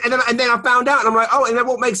 And then I found out, and I'm like, oh, and then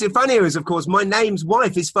what makes it funnier is, of course, my name's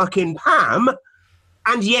wife is fucking Pam,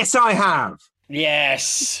 and yes, I have.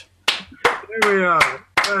 Yes. Here we are.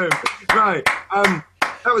 Oh, right.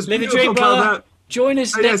 That was Live a dream, brother. Join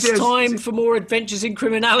us next time for more adventures in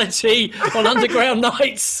criminality on Underground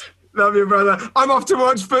Nights. Love you, brother. I'm off to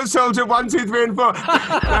watch Footsoldier 1, 2, 3, and 4.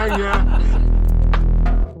 Thank you.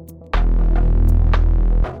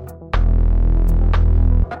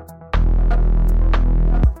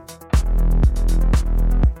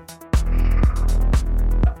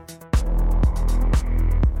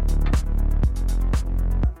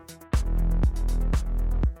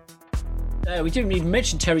 We didn't even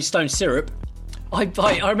mention Terry Stone syrup. I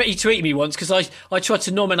remember he tweeted me once because I tried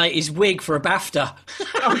to nominate his wig for a BAFTA.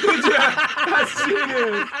 Oh, did you? That's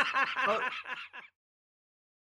genius.